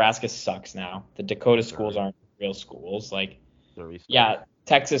 Nebraska sucks now. The Dakota schools aren't real schools.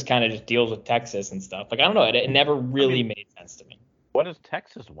 Texas kind of just deals with Texas and stuff. I don't know. It never really made sense to me. What has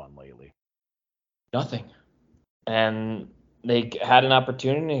Texas won lately? Nothing. And they had an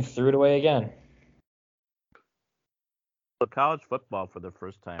opportunity and threw it away again. So college football, for the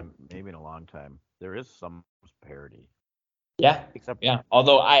first time, maybe in a long time, there is some parity. Yeah.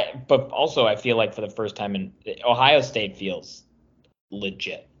 Although I feel like for the first time Ohio State feels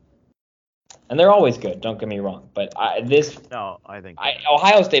legit, and they're always good. Don't get me wrong, but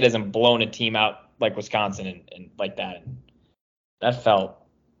Ohio State hasn't blown a team out like Wisconsin and like that. And that felt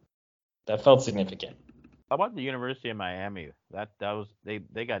significant. How about the University of Miami? That was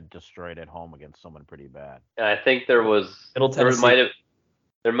they got destroyed at home against someone pretty bad. And I think there might have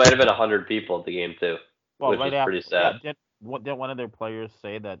been 100 people at the game too, which is pretty sad. Did one of their players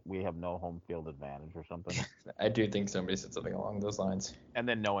say that we have no home field advantage or something? I do think somebody said something along those lines. And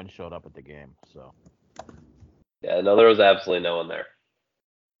then no one showed up at the game, so. Yeah, no, there was absolutely no one there.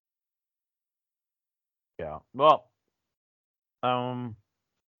 Yeah. Well,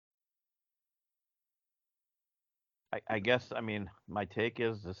 I guess, my take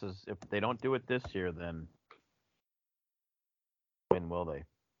is if they don't do it this year, then when will they?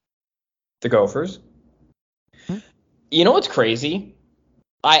 The Gophers? You know what's crazy?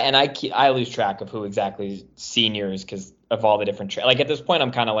 I lose track of who exactly is seniors because of all the different at this point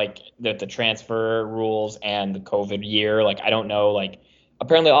I'm kind of the transfer rules and the COVID year. I don't know.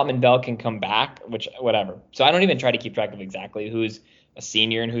 Apparently Altman Bell can come back, which whatever. So I don't even try to keep track of exactly who's a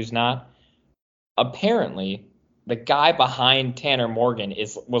senior and who's not. Apparently the guy behind Tanner Morgan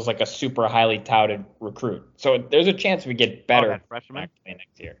was a super highly touted recruit. So there's a chance we get better. That freshman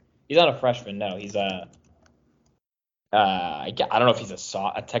next year. He's not a freshman. No, he's I don't know if he's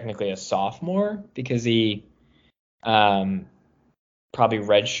technically a sophomore because he probably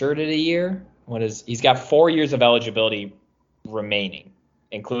redshirted a year. He's got 4 years of eligibility remaining,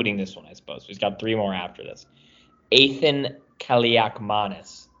 including this one, I suppose. So he's got 3 more after this. Ethan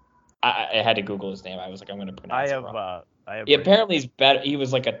Kaliakmanis. I had to Google his name. I was like, I'm going to pronounce it wrong. Apparently he's better. He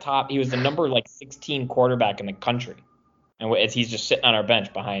was he was the number 16 quarterback in the country. And he's just sitting on our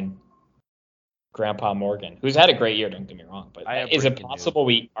bench behind Grandpa Morgan, who's had a great year, don't get me wrong. But is it possible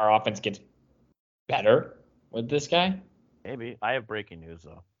our offense gets better with this guy? Maybe. I have breaking news,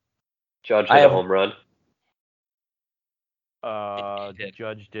 though. Judge hit a home run.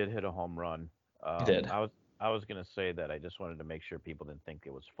 Judge did hit a home run. He did. I was gonna say that I just wanted to make sure people didn't think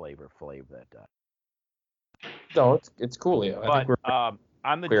it was Flavor Flav that died. No, it's cool, Leo. But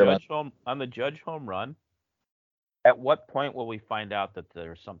on the Judge home run, at what point will we find out that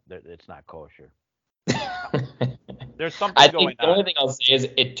that it's not kosher? There's something going on. The only thing I'll say is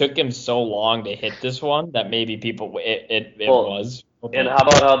it took him so long to hit this one that maybe people it was. And how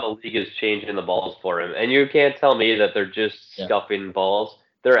about how the league is changing the balls for him? And you can't tell me that they're just scuffing balls.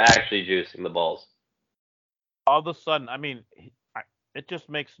 They're actually juicing the balls. All of a sudden, I mean, it just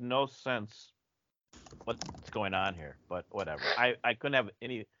makes no sense what's going on here. But whatever. I couldn't have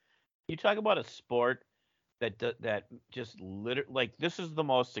any. You talk about a sport that just literally, this is the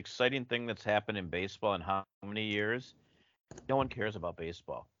most exciting thing that's happened in baseball in how many years? No one cares about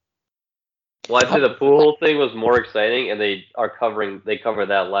baseball. Well, I'd say the pool thing was more exciting, and they cover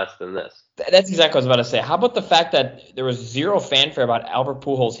that less than this. That's exactly what I was about to say. How about the fact that there was zero fanfare about Albert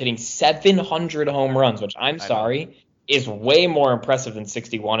Pujols hitting 700 home runs, which I'm sorry is way more impressive than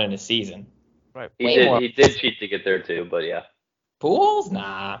 61 in a season. Right. He did cheat to get there too, but yeah. Pujols?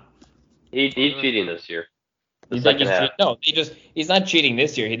 Nah. He's cheating this year. He's not cheating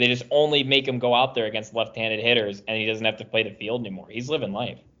this year. They just only make him go out there against left-handed hitters, and he doesn't have to play the field anymore. He's living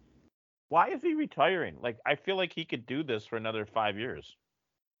life. Why is he retiring? I feel like he could do this for another 5 years.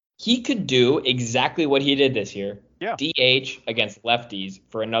 He could do exactly what he did this year. Yeah. DH against lefties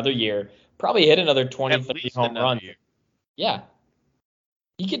for another year. Probably hit another 20, 30 home runs. Yeah.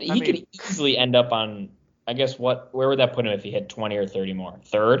 He could easily end up on, I guess, where would that put him if he hit 20 or 30 more?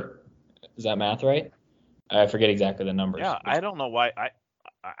 Third? Is that math right? I forget exactly the numbers. Yeah, I don't know why.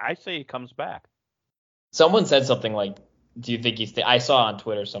 I say he comes back. Someone said something like, do you think I saw on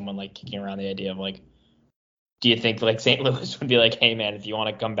Twitter someone kicking around the idea of do you think St. Louis would be like, hey man, if you want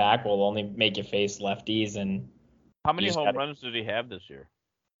to come back, we'll only make you face lefties and. How many home runs did he have this year?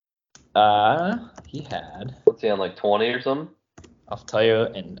 He had. What's he on 20 or something? I'll tell you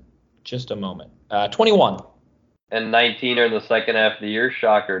in just a moment. 21. And 19 are in the second half of the year.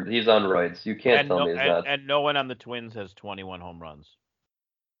 Shocker. He's on roids. You can't tell me that. And no one on the Twins has 21 home runs.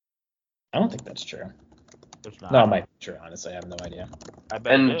 I don't think that's true. There's not. No, I might be true. Honestly, I have no idea.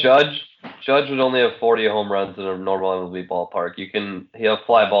 And Judge would only have 40 home runs in a normal MLB ballpark. He'll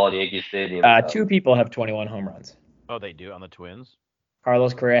fly ball in Yankee Stadium. 2 people have 21 home runs. Oh, they do on the Twins?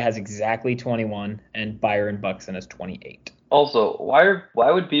 Carlos Correa has exactly 21, and Byron Buxton has 28. Also,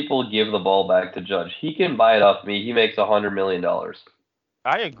 why would people give the ball back to Judge? He can buy it off me. He makes $100 million.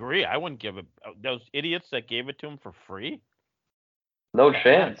 I agree. I wouldn't give it. Those idiots that gave it to him for free? No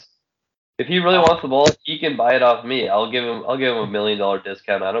chance. If he really wants the ball, he can buy it off me. I'll give him $1 million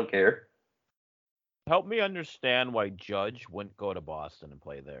discount. I don't care. Help me understand why Judge wouldn't go to Boston and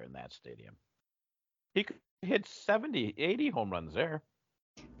play there in that stadium. He could hit 70, 80 home runs there.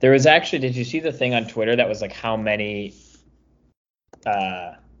 There was actually, did you see the thing on Twitter that was how many?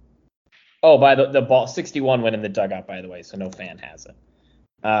 By the ball, 61 went in the dugout, by the way, so no fan has it.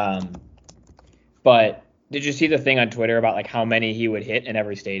 But did you see the thing on Twitter about how many he would hit in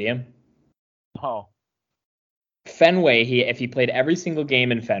every stadium? Oh. Fenway, if he played every single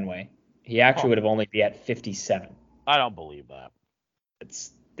game in Fenway, he actually would have only be at 57. I don't believe that.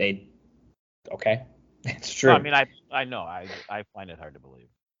 Okay. It's true. No, I mean, I know. I find it hard to believe.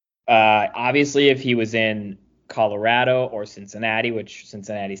 Obviously, if he was in Colorado or Cincinnati, which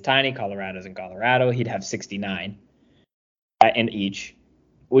Cincinnati's tiny, Colorado's in Colorado, he'd have 69 in each.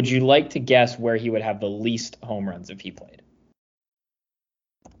 Would you like to guess where he would have the least home runs if he played?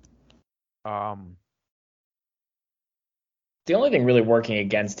 The only thing really working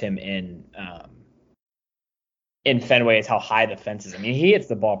against him in Fenway is how high the fence is. I mean, he hits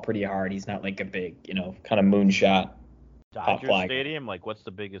the ball pretty hard. He's not a big, kind of moonshot. Dodger Stadium? What's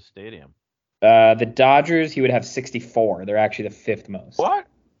the biggest stadium? The Dodgers, he would have 64. They're actually the 5th most. What?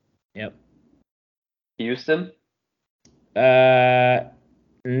 Yep. Houston?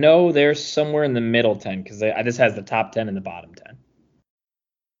 No, they're somewhere in the middle 10 because this has the top 10 and the bottom 10.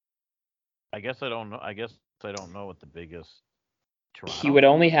 I guess I don't know. I guess I don't know what the biggest. Toronto. He would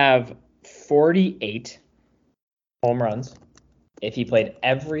only have 48 home runs. if he played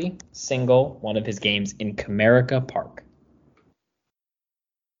every single one of his games in Comerica Park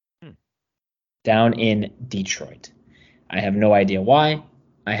down in Detroit. I have no idea why.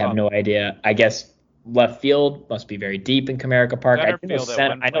 I have no idea. I guess left field must be very deep in Comerica Park. I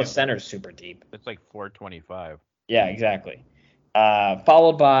know center's super deep. It's like 425. Yeah, exactly.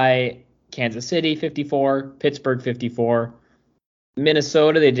 Followed by Kansas City, 54, Pittsburgh, 54.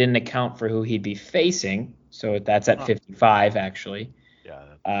 Minnesota, they didn't account for who he'd be facing, so that's at 55, actually.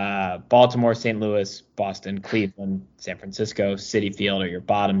 Yeah. Baltimore, St. Louis, Boston, Cleveland, San Francisco, Citi Field are your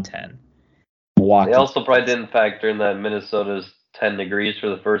bottom 10. Milwaukee. They also probably didn't factor in that Minnesota's 10 degrees for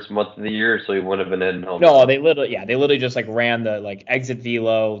the first month of the year, so he wouldn't have been hitting home. No, they literally just like ran the like exit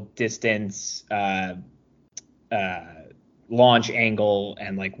velo, distance, launch angle,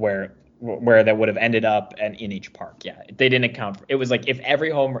 and like where that would have ended up and in each park. Yeah, they didn't account for it. Was like if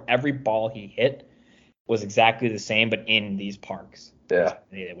every ball he hit was exactly the same, but in these parks. Yeah,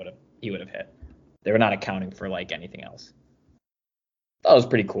 he would have hit. They were not accounting for like anything else. That was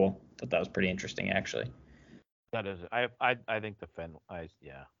pretty cool. That was pretty interesting, actually. That is, I think the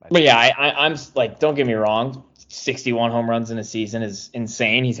But yeah, I'm like, don't get me wrong, 61 home runs in a season is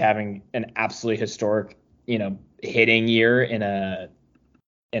insane. He's having an absolutely historic, hitting year in a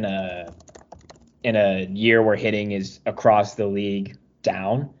year where hitting is across the league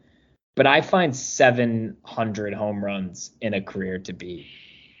down. But I find 700 home runs in a career to be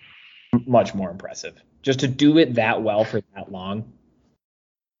much more impressive. Just to do it that well for that long.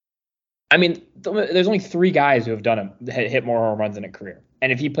 I mean, there's only 3 guys who have hit more home runs in a career.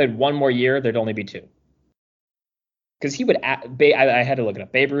 And if he played one more year, there'd only be 2. Because he would, I had to look it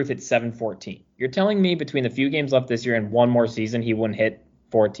up. Babe Ruth hit 714. You're telling me between the few games left this year and one more season, he wouldn't hit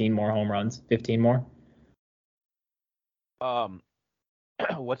 14 more home runs, 15 more?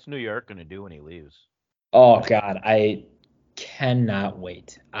 What's New York going to do when he leaves? Oh, God, I cannot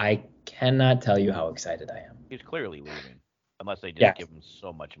wait. I cannot tell you how excited I am. He's clearly leaving. Unless they just give him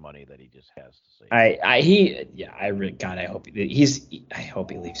so much money that he just has to say. I hope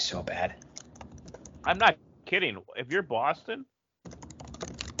he leaves so bad. I'm not kidding. If you're Boston,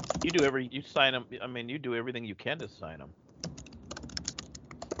 you sign him. I mean, you do everything you can to sign him.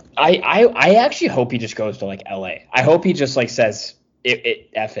 I actually hope he just goes to like LA. I hope he just like says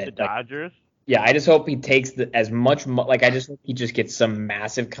F it. The Dodgers. Yeah, I just hope he takes I just hope he just gets some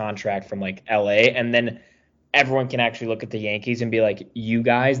massive contract from like LA, and then everyone can actually look at the Yankees and be like, you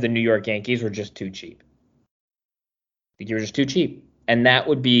guys, the New York Yankees, were just too cheap. You were just too cheap. And that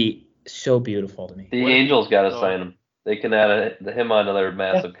would be so beautiful to me. The Angels got to sign him. They can add him on to their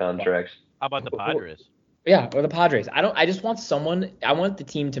massive contracts. How about the Padres? Yeah, or the Padres. I just want I want the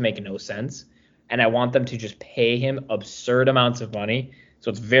team to make no sense, and I want them to just pay him absurd amounts of money.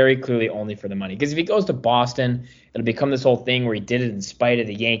 So it's very clearly only for the money. Because if he goes to Boston, it'll become this whole thing where he did it in spite of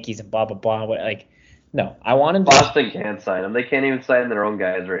the Yankees and blah, blah, blah. No, I want him to. Boston can't sign him. They can't even sign their own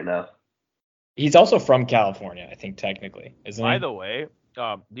guys right now. He's also from California, I think, technically, isn't he? By the way,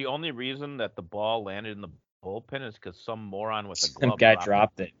 the only reason that the ball landed in the bullpen is because some moron with a glove. Some guy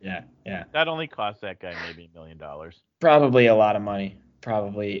dropped it. Yeah. That only cost that guy maybe $1 million. Probably a lot of money.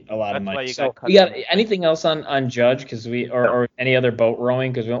 That's money. So we got anything else on Judge? Because or any other boat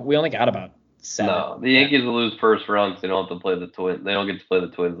rowing? Because we only got about 7. No, the Yankees will lose first round because they don't have to play the Twins. They don't get to play the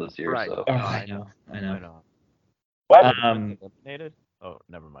Twins this year. Right. So. Oh, I know. What? Eliminated? Oh,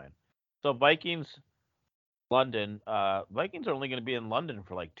 never mind. So Vikings, London. Vikings are only going to be in London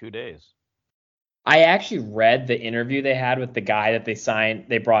for like 2 days. I actually read the interview they had with the guy that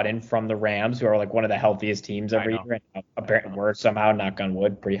they brought in from the Rams, who are like one of the healthiest teams every year. And apparently we're somehow, knock on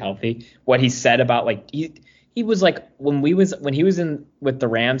wood, pretty healthy. What he said about like he was like when he was in with the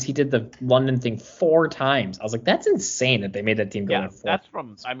Rams, he did the London thing 4 times. I was like, that's insane that they made that team go. Yeah, that's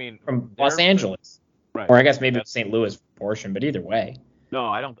from Los Angeles, right? Or I guess maybe St. Louis portion, but either way. No,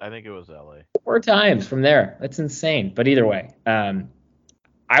 I don't. I think it was LA. 4 times from there. That's insane. But either way,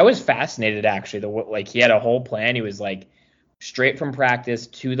 I was fascinated actually. He had a whole plan. He was like straight from practice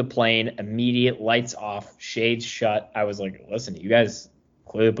to the plane, immediate lights off, shades shut. I was like, listen, you guys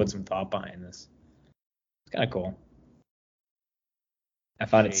clearly put some thought behind this. It's kind of cool. I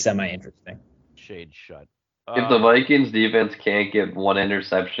found it semi-interesting. Shades shut. If the Vikings defense can't get 1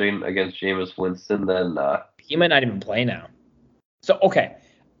 interception against Jameis Winston, then he might not even play now. So, okay,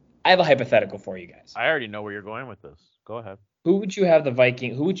 I have a hypothetical for you guys. I already know where you're going with this. Go ahead. Who would you have the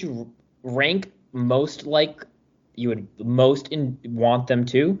Viking? Who would you rank most like you would want them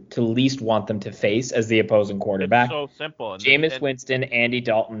to least want them to face as the opposing quarterback? It's so simple. Jameis Winston, Andy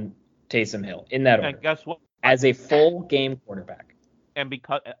Dalton, Taysom Hill, in that order. And guess what? As a full game quarterback. And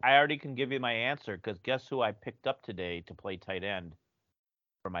because I already can give you my answer, because guess who I picked up today to play tight end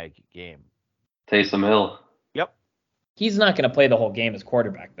for my game? Taysom Hill. Yep. He's not going to play the whole game as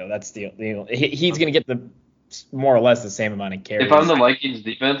quarterback, though. That's he's going to get the more or less the same amount of carries. If I'm the Vikings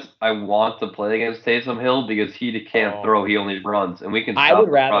defense, I want to play against Taysom Hill because he can't throw, he only runs, and we can stop I would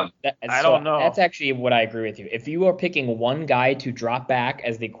the rather. run. I don't know. That's actually what I agree with you. If you are picking one guy to drop back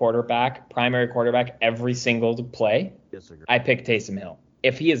as the primary quarterback every single play, Disagree. I pick Taysom Hill.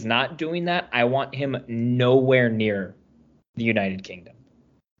 If he is not doing that, I want him nowhere near the United Kingdom.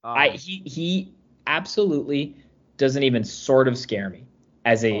 He absolutely doesn't even sort of scare me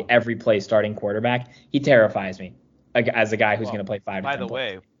as a every play starting quarterback. He terrifies me as a guy who's going to play 5 to 10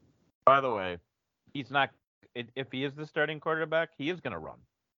 plays. By the way, he's not. If he is the starting quarterback, he is going to run.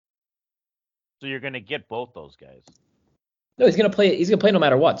 So you're going to get both those guys. No, he's going to play. He's going to play no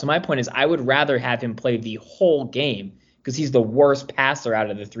matter what. So my point is, I would rather have him play the whole game because he's the worst passer out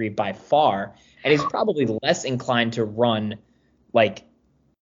of the three by far, and he's probably less inclined to run. Like,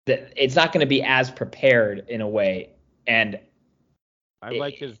 it's not going to be as prepared in a way. And I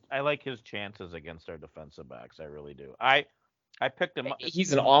like his chances against our defensive backs. I really do. I picked him up.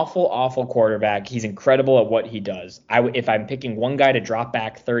 He's an awful quarterback. He's incredible at what he does. If I'm picking one guy to drop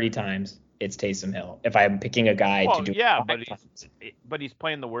back 30 times, it's Taysom Hill. If I'm picking a guy to do but he's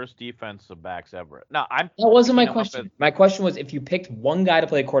playing the worst defensive backs ever. Now that wasn't my question. My question was, if you picked one guy to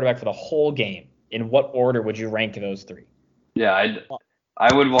play quarterback for the whole game, in what order would you rank those three? Yeah,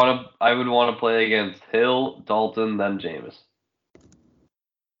 I would want to play against Hill, Dalton, then Jameis.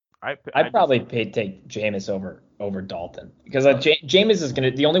 I'd probably take Jameis over Dalton because Jameis is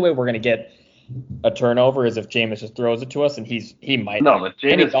the only way we're gonna get a turnover is if Jameis just throws it to us, and he might. No, but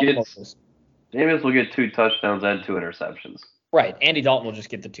Jameis will get 2 touchdowns and 2 interceptions. Right, Andy Dalton will just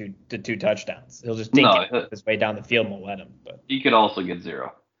get the two touchdowns. He'll just dink it his way down the field, and we'll let him. But he could also get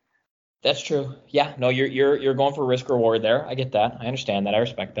 0. That's true. Yeah, no, you're going for risk reward there. I get that. I understand that. I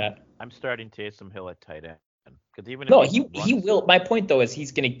respect that. I'm starting Taysom Hill at tight end because he will. My point though is he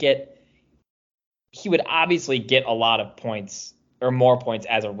would obviously get a lot of points or more points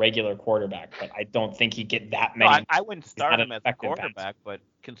as a regular quarterback, but I don't think he'd get that many. No, I wouldn't start him as a quarterback, but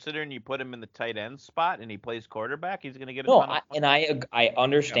considering you put him in the tight end spot and he plays quarterback, he's going to get a ton of points. And I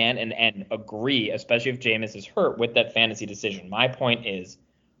understand and agree, especially if Jameis is hurt, with that fantasy decision. My point is,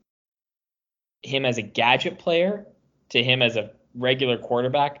 him as a gadget player to him as a regular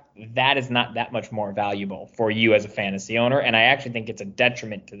quarterback, that is not that much more valuable for you as a fantasy owner. And I actually think it's a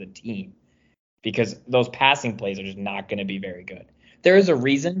detriment to the team because those passing plays are just not going to be very good. There is a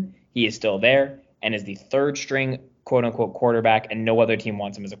reason he is still there and is the third string quote unquote quarterback, and no other team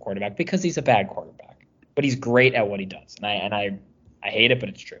wants him as a quarterback because he's a bad quarterback. But he's great at what he does. And I hate it, but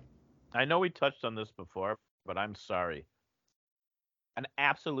it's true. I know we touched on this before, but I'm sorry. An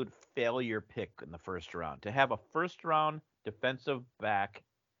absolute failure pick in the first round. To have a first round defensive back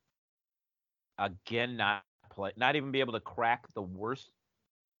again not even be able to crack the worst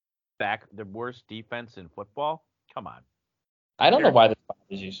defense in football. Come on. I don't know why this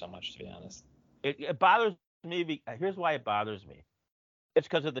bothers you so much, to be honest. It bothers me. Here's why it bothers me. It's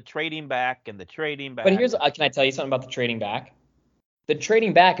because of the trading back. But can I tell you something about the trading back? The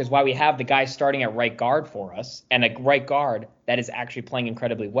trading back is why we have the guy starting at right guard for us, and a right guard that is actually playing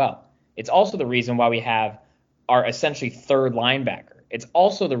incredibly well. It's also the reason why we have our essentially third linebacker. It's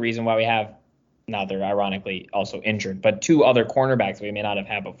also the reason why we have, now they're ironically also injured, but 2 other cornerbacks we may not have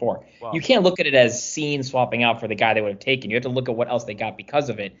had before. Wow. You can't look at it as swapping out for the guy they would have taken. You have to look at what else they got because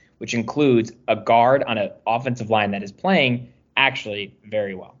of it, which includes a guard on an offensive line that is playing actually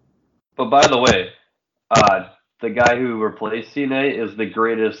very well. But by the way, the guy who replaced Cine is the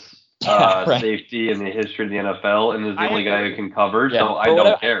greatest safety in the history of the NFL and is the only guy who can cover, so I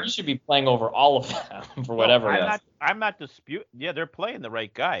don't care. You should be playing over all of them for whatever. I'm not disputing. Yeah, they're playing the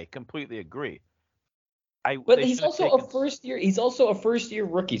right guy. Completely agree. But he's also a first year. He's also a first-year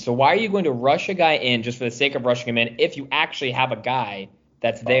rookie. So why are you going to rush a guy in just for the sake of rushing him in if you actually have a guy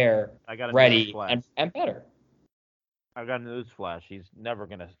that's there, ready, and better? I got a news flash.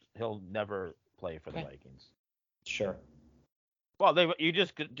 He'll never play for the Vikings. Sure. Well, you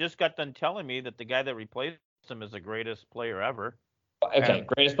just got done telling me that the guy that replaced him is the greatest player ever. Okay,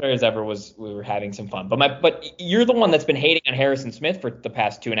 greatest players ever we were having some fun. But you're the one that's been hating on Harrison Smith for the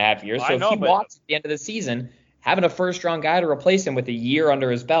past 2.5 years. So if he walks at the end of the season, having a first-round guy to replace him with a year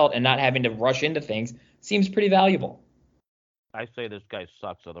under his belt and not having to rush into things seems pretty valuable. I say this guy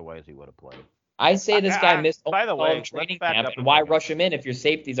sucks, otherwise he would have played. I say this guy missed by the way, training camp, and why rush him in if your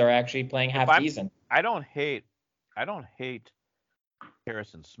safeties are actually playing half season? I don't hate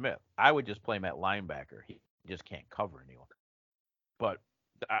Harrison Smith. I would just play him at linebacker. He just can't cover anyone. but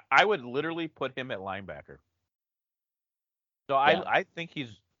I would literally put him at linebacker. So Yeah. I think he's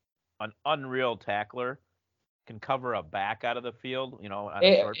an unreal tackler. Can cover a back out of the field, on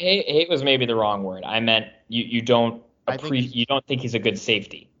a short. Hate was maybe the wrong word. I meant you don't you don't think he's a good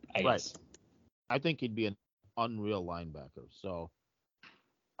safety, I Right. guess. I think he'd be an unreal linebacker. So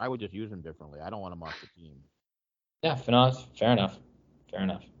I would just use him differently. I don't want him off the team. Yeah, fair enough.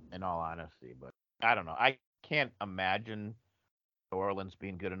 In all honesty, but I don't know. I can't imagine New Orleans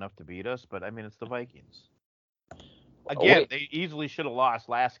being good enough to beat us, but I mean, it's the Vikings. Again, they easily should have lost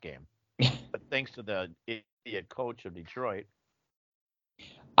last game, but thanks to the idiot coach of Detroit.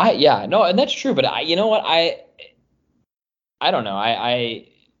 And that's true. But you know what? I don't know.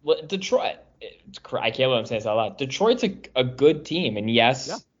 Detroit. I can't believe I'm saying this out loud. Detroit's a good team, and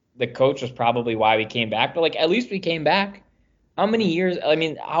yes, the coach was probably why we came back. But at least we came back. How many years? I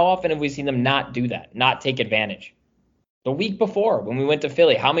mean, how often have we seen them not do that, not take advantage? The week before, when we went to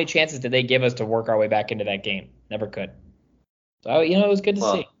Philly, how many chances did they give us to work our way back into that game? Never could. So it was good to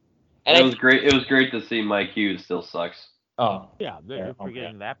see. And it was great. It was great to see Mike Hughes still sucks. Oh yeah, they're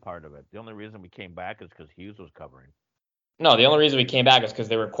forgetting that part of it. The only reason we came back is because Hughes was covering. No, the only reason we came back is because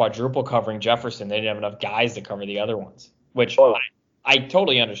they were quadruple covering Jefferson. They didn't have enough guys to cover the other ones, which I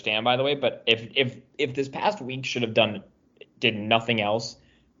totally understand, by the way. But if this past week did nothing else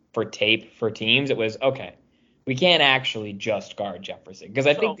for tape for teams, it was okay. We can't actually just guard Jefferson because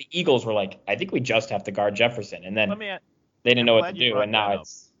I think the Eagles were like, I think we just have to guard Jefferson, and then they didn't know what to do, and now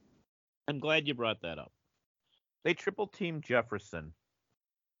it's. I'm glad you brought that up. They triple teamed Jefferson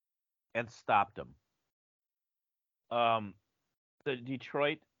and stopped him. The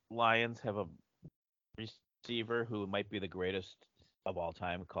Detroit Lions have a receiver who might be the greatest of all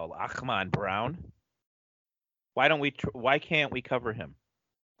time called Ahman Brown. Why can't we cover him?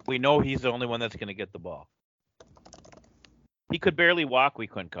 We know he's the only one that's going to get the ball. He could barely walk. We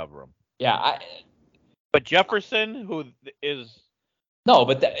couldn't cover him. Yeah. But Jefferson, who is. No,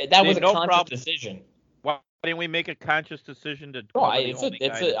 but that was a conscious decision. Why didn't we make a conscious decision to? No,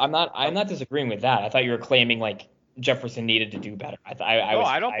 I'm not disagreeing with that. I thought you were claiming Jefferson needed to do better.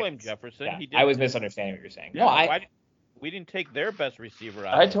 I don't blame Jefferson. Yeah, I was misunderstanding what you're saying. Yeah, we didn't take their best receiver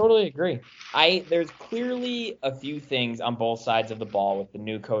out. I totally agree. There's clearly a few things on both sides of the ball with the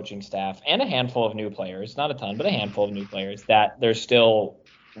new coaching staff and a handful of new players, not a ton, but a handful of new players that they're still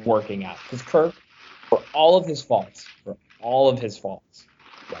working out. Because Kirk, for all of his faults,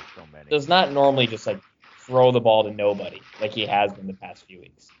 does not normally just throw the ball to nobody like he has been the past few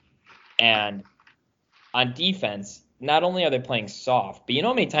weeks. And on defense, not only are they playing soft, but you know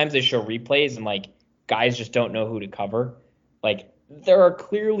how many times they show replays and guys just don't know who to cover? There are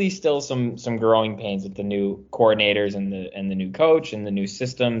clearly still some growing pains with the new coordinators and the new coach and the new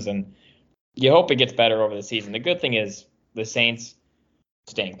systems, and you hope it gets better over the season. The good thing is the Saints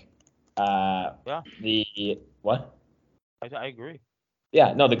stink. The what? I agree.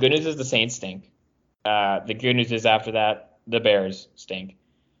 Yeah, no, the good news is the Saints stink. The good news is after that, the Bears stink.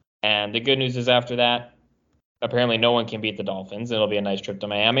 And the good news is after that, apparently no one can beat the Dolphins. It'll be a nice trip to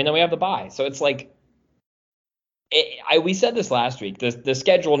Miami, and then we have the bye. So it's we said this last week. The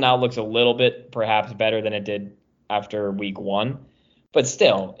schedule now looks a little bit perhaps better than it did after week 1. But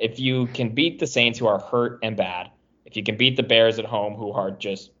still, if you can beat the Saints who are hurt and bad, if you can beat the Bears at home who are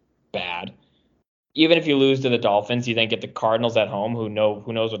just bad, even if you lose to the Dolphins, you then get the Cardinals at home who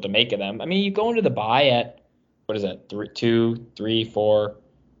knows what to make of them. I mean, you go into the bye at, what is that, 2, 3, 4,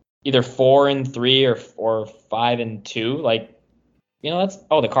 either 4-3 or 5-2. That's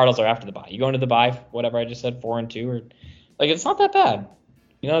the Cardinals are after the bye. You go into the bye, whatever I just said, 4-2 or it's not that bad.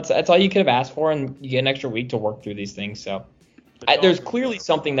 That's all you could have asked for, and you get an extra week to work through these things. So there's clearly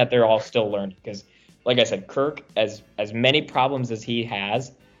something that they're all still learning because, like I said, Kirk, as many problems as he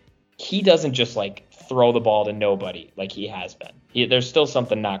has, he doesn't just throw the ball to nobody like he has been. There's still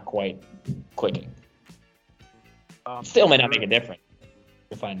something not quite clicking. Still may not make a difference.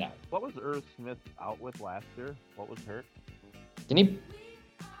 We'll find out. What was Irv Smith out with last year? What was hurt? Didn't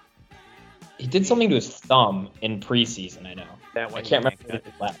he did something to his thumb in preseason, I know. I can't remember what it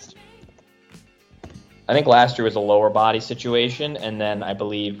was last. I think last year was a lower body situation, and then I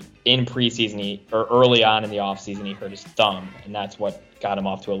believe in preseason early on in the offseason he hurt his thumb, and that's what got him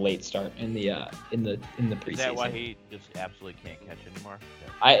off to a late start in the preseason. Is that why he just absolutely can't catch anymore?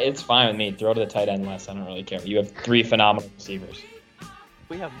 Yeah. It's fine with me. Throw to the tight end less. I don't really care. You have 3 phenomenal receivers.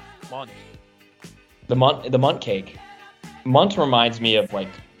 We have Munt. The Munt cake. Munt reminds me of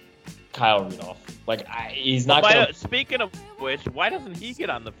Kyle Rudolph. He's not. Speaking of which, why doesn't he get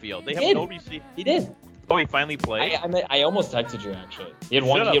on the field? They have no receiver. He did. Oh, he finally played. I almost texted you actually. He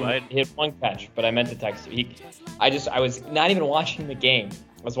had he had one catch, but I meant to text you. I was not even watching the game.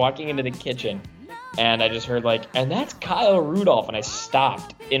 I was walking into the kitchen, and I just heard and that's Kyle Rudolph, and I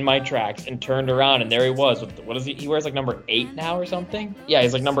stopped in my tracks and turned around, and there he was. What is he? He wears number 8 now or something. Yeah,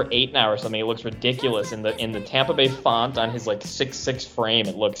 he's number 8 now or something. It looks ridiculous in the Tampa Bay font on his 6'6" frame.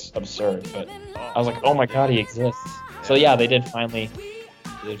 It looks absurd, but I was oh my god, he exists. So yeah, they did finally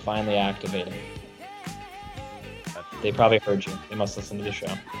activate him. They probably heard you. They must listen to the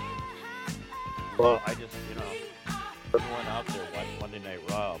show. Well, I just, everyone out there watch Monday Night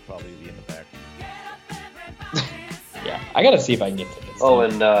Raw. I'll probably be in the back. Yeah, I gotta see if I can get tickets. Oh,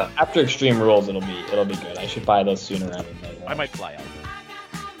 and after Extreme Rules, it'll be good. I should buy those sooner rather than later. I might fly out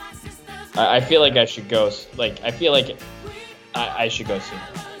there. I feel like I should go. I feel like I should go sooner.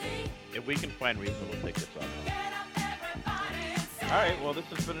 If we can find reasonable tickets, I'll go. All right, well, this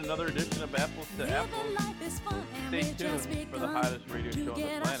has been another edition of Apples to Apples. Stay tuned for the hottest radio show on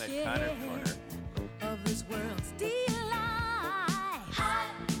the planet, Connor's Corner.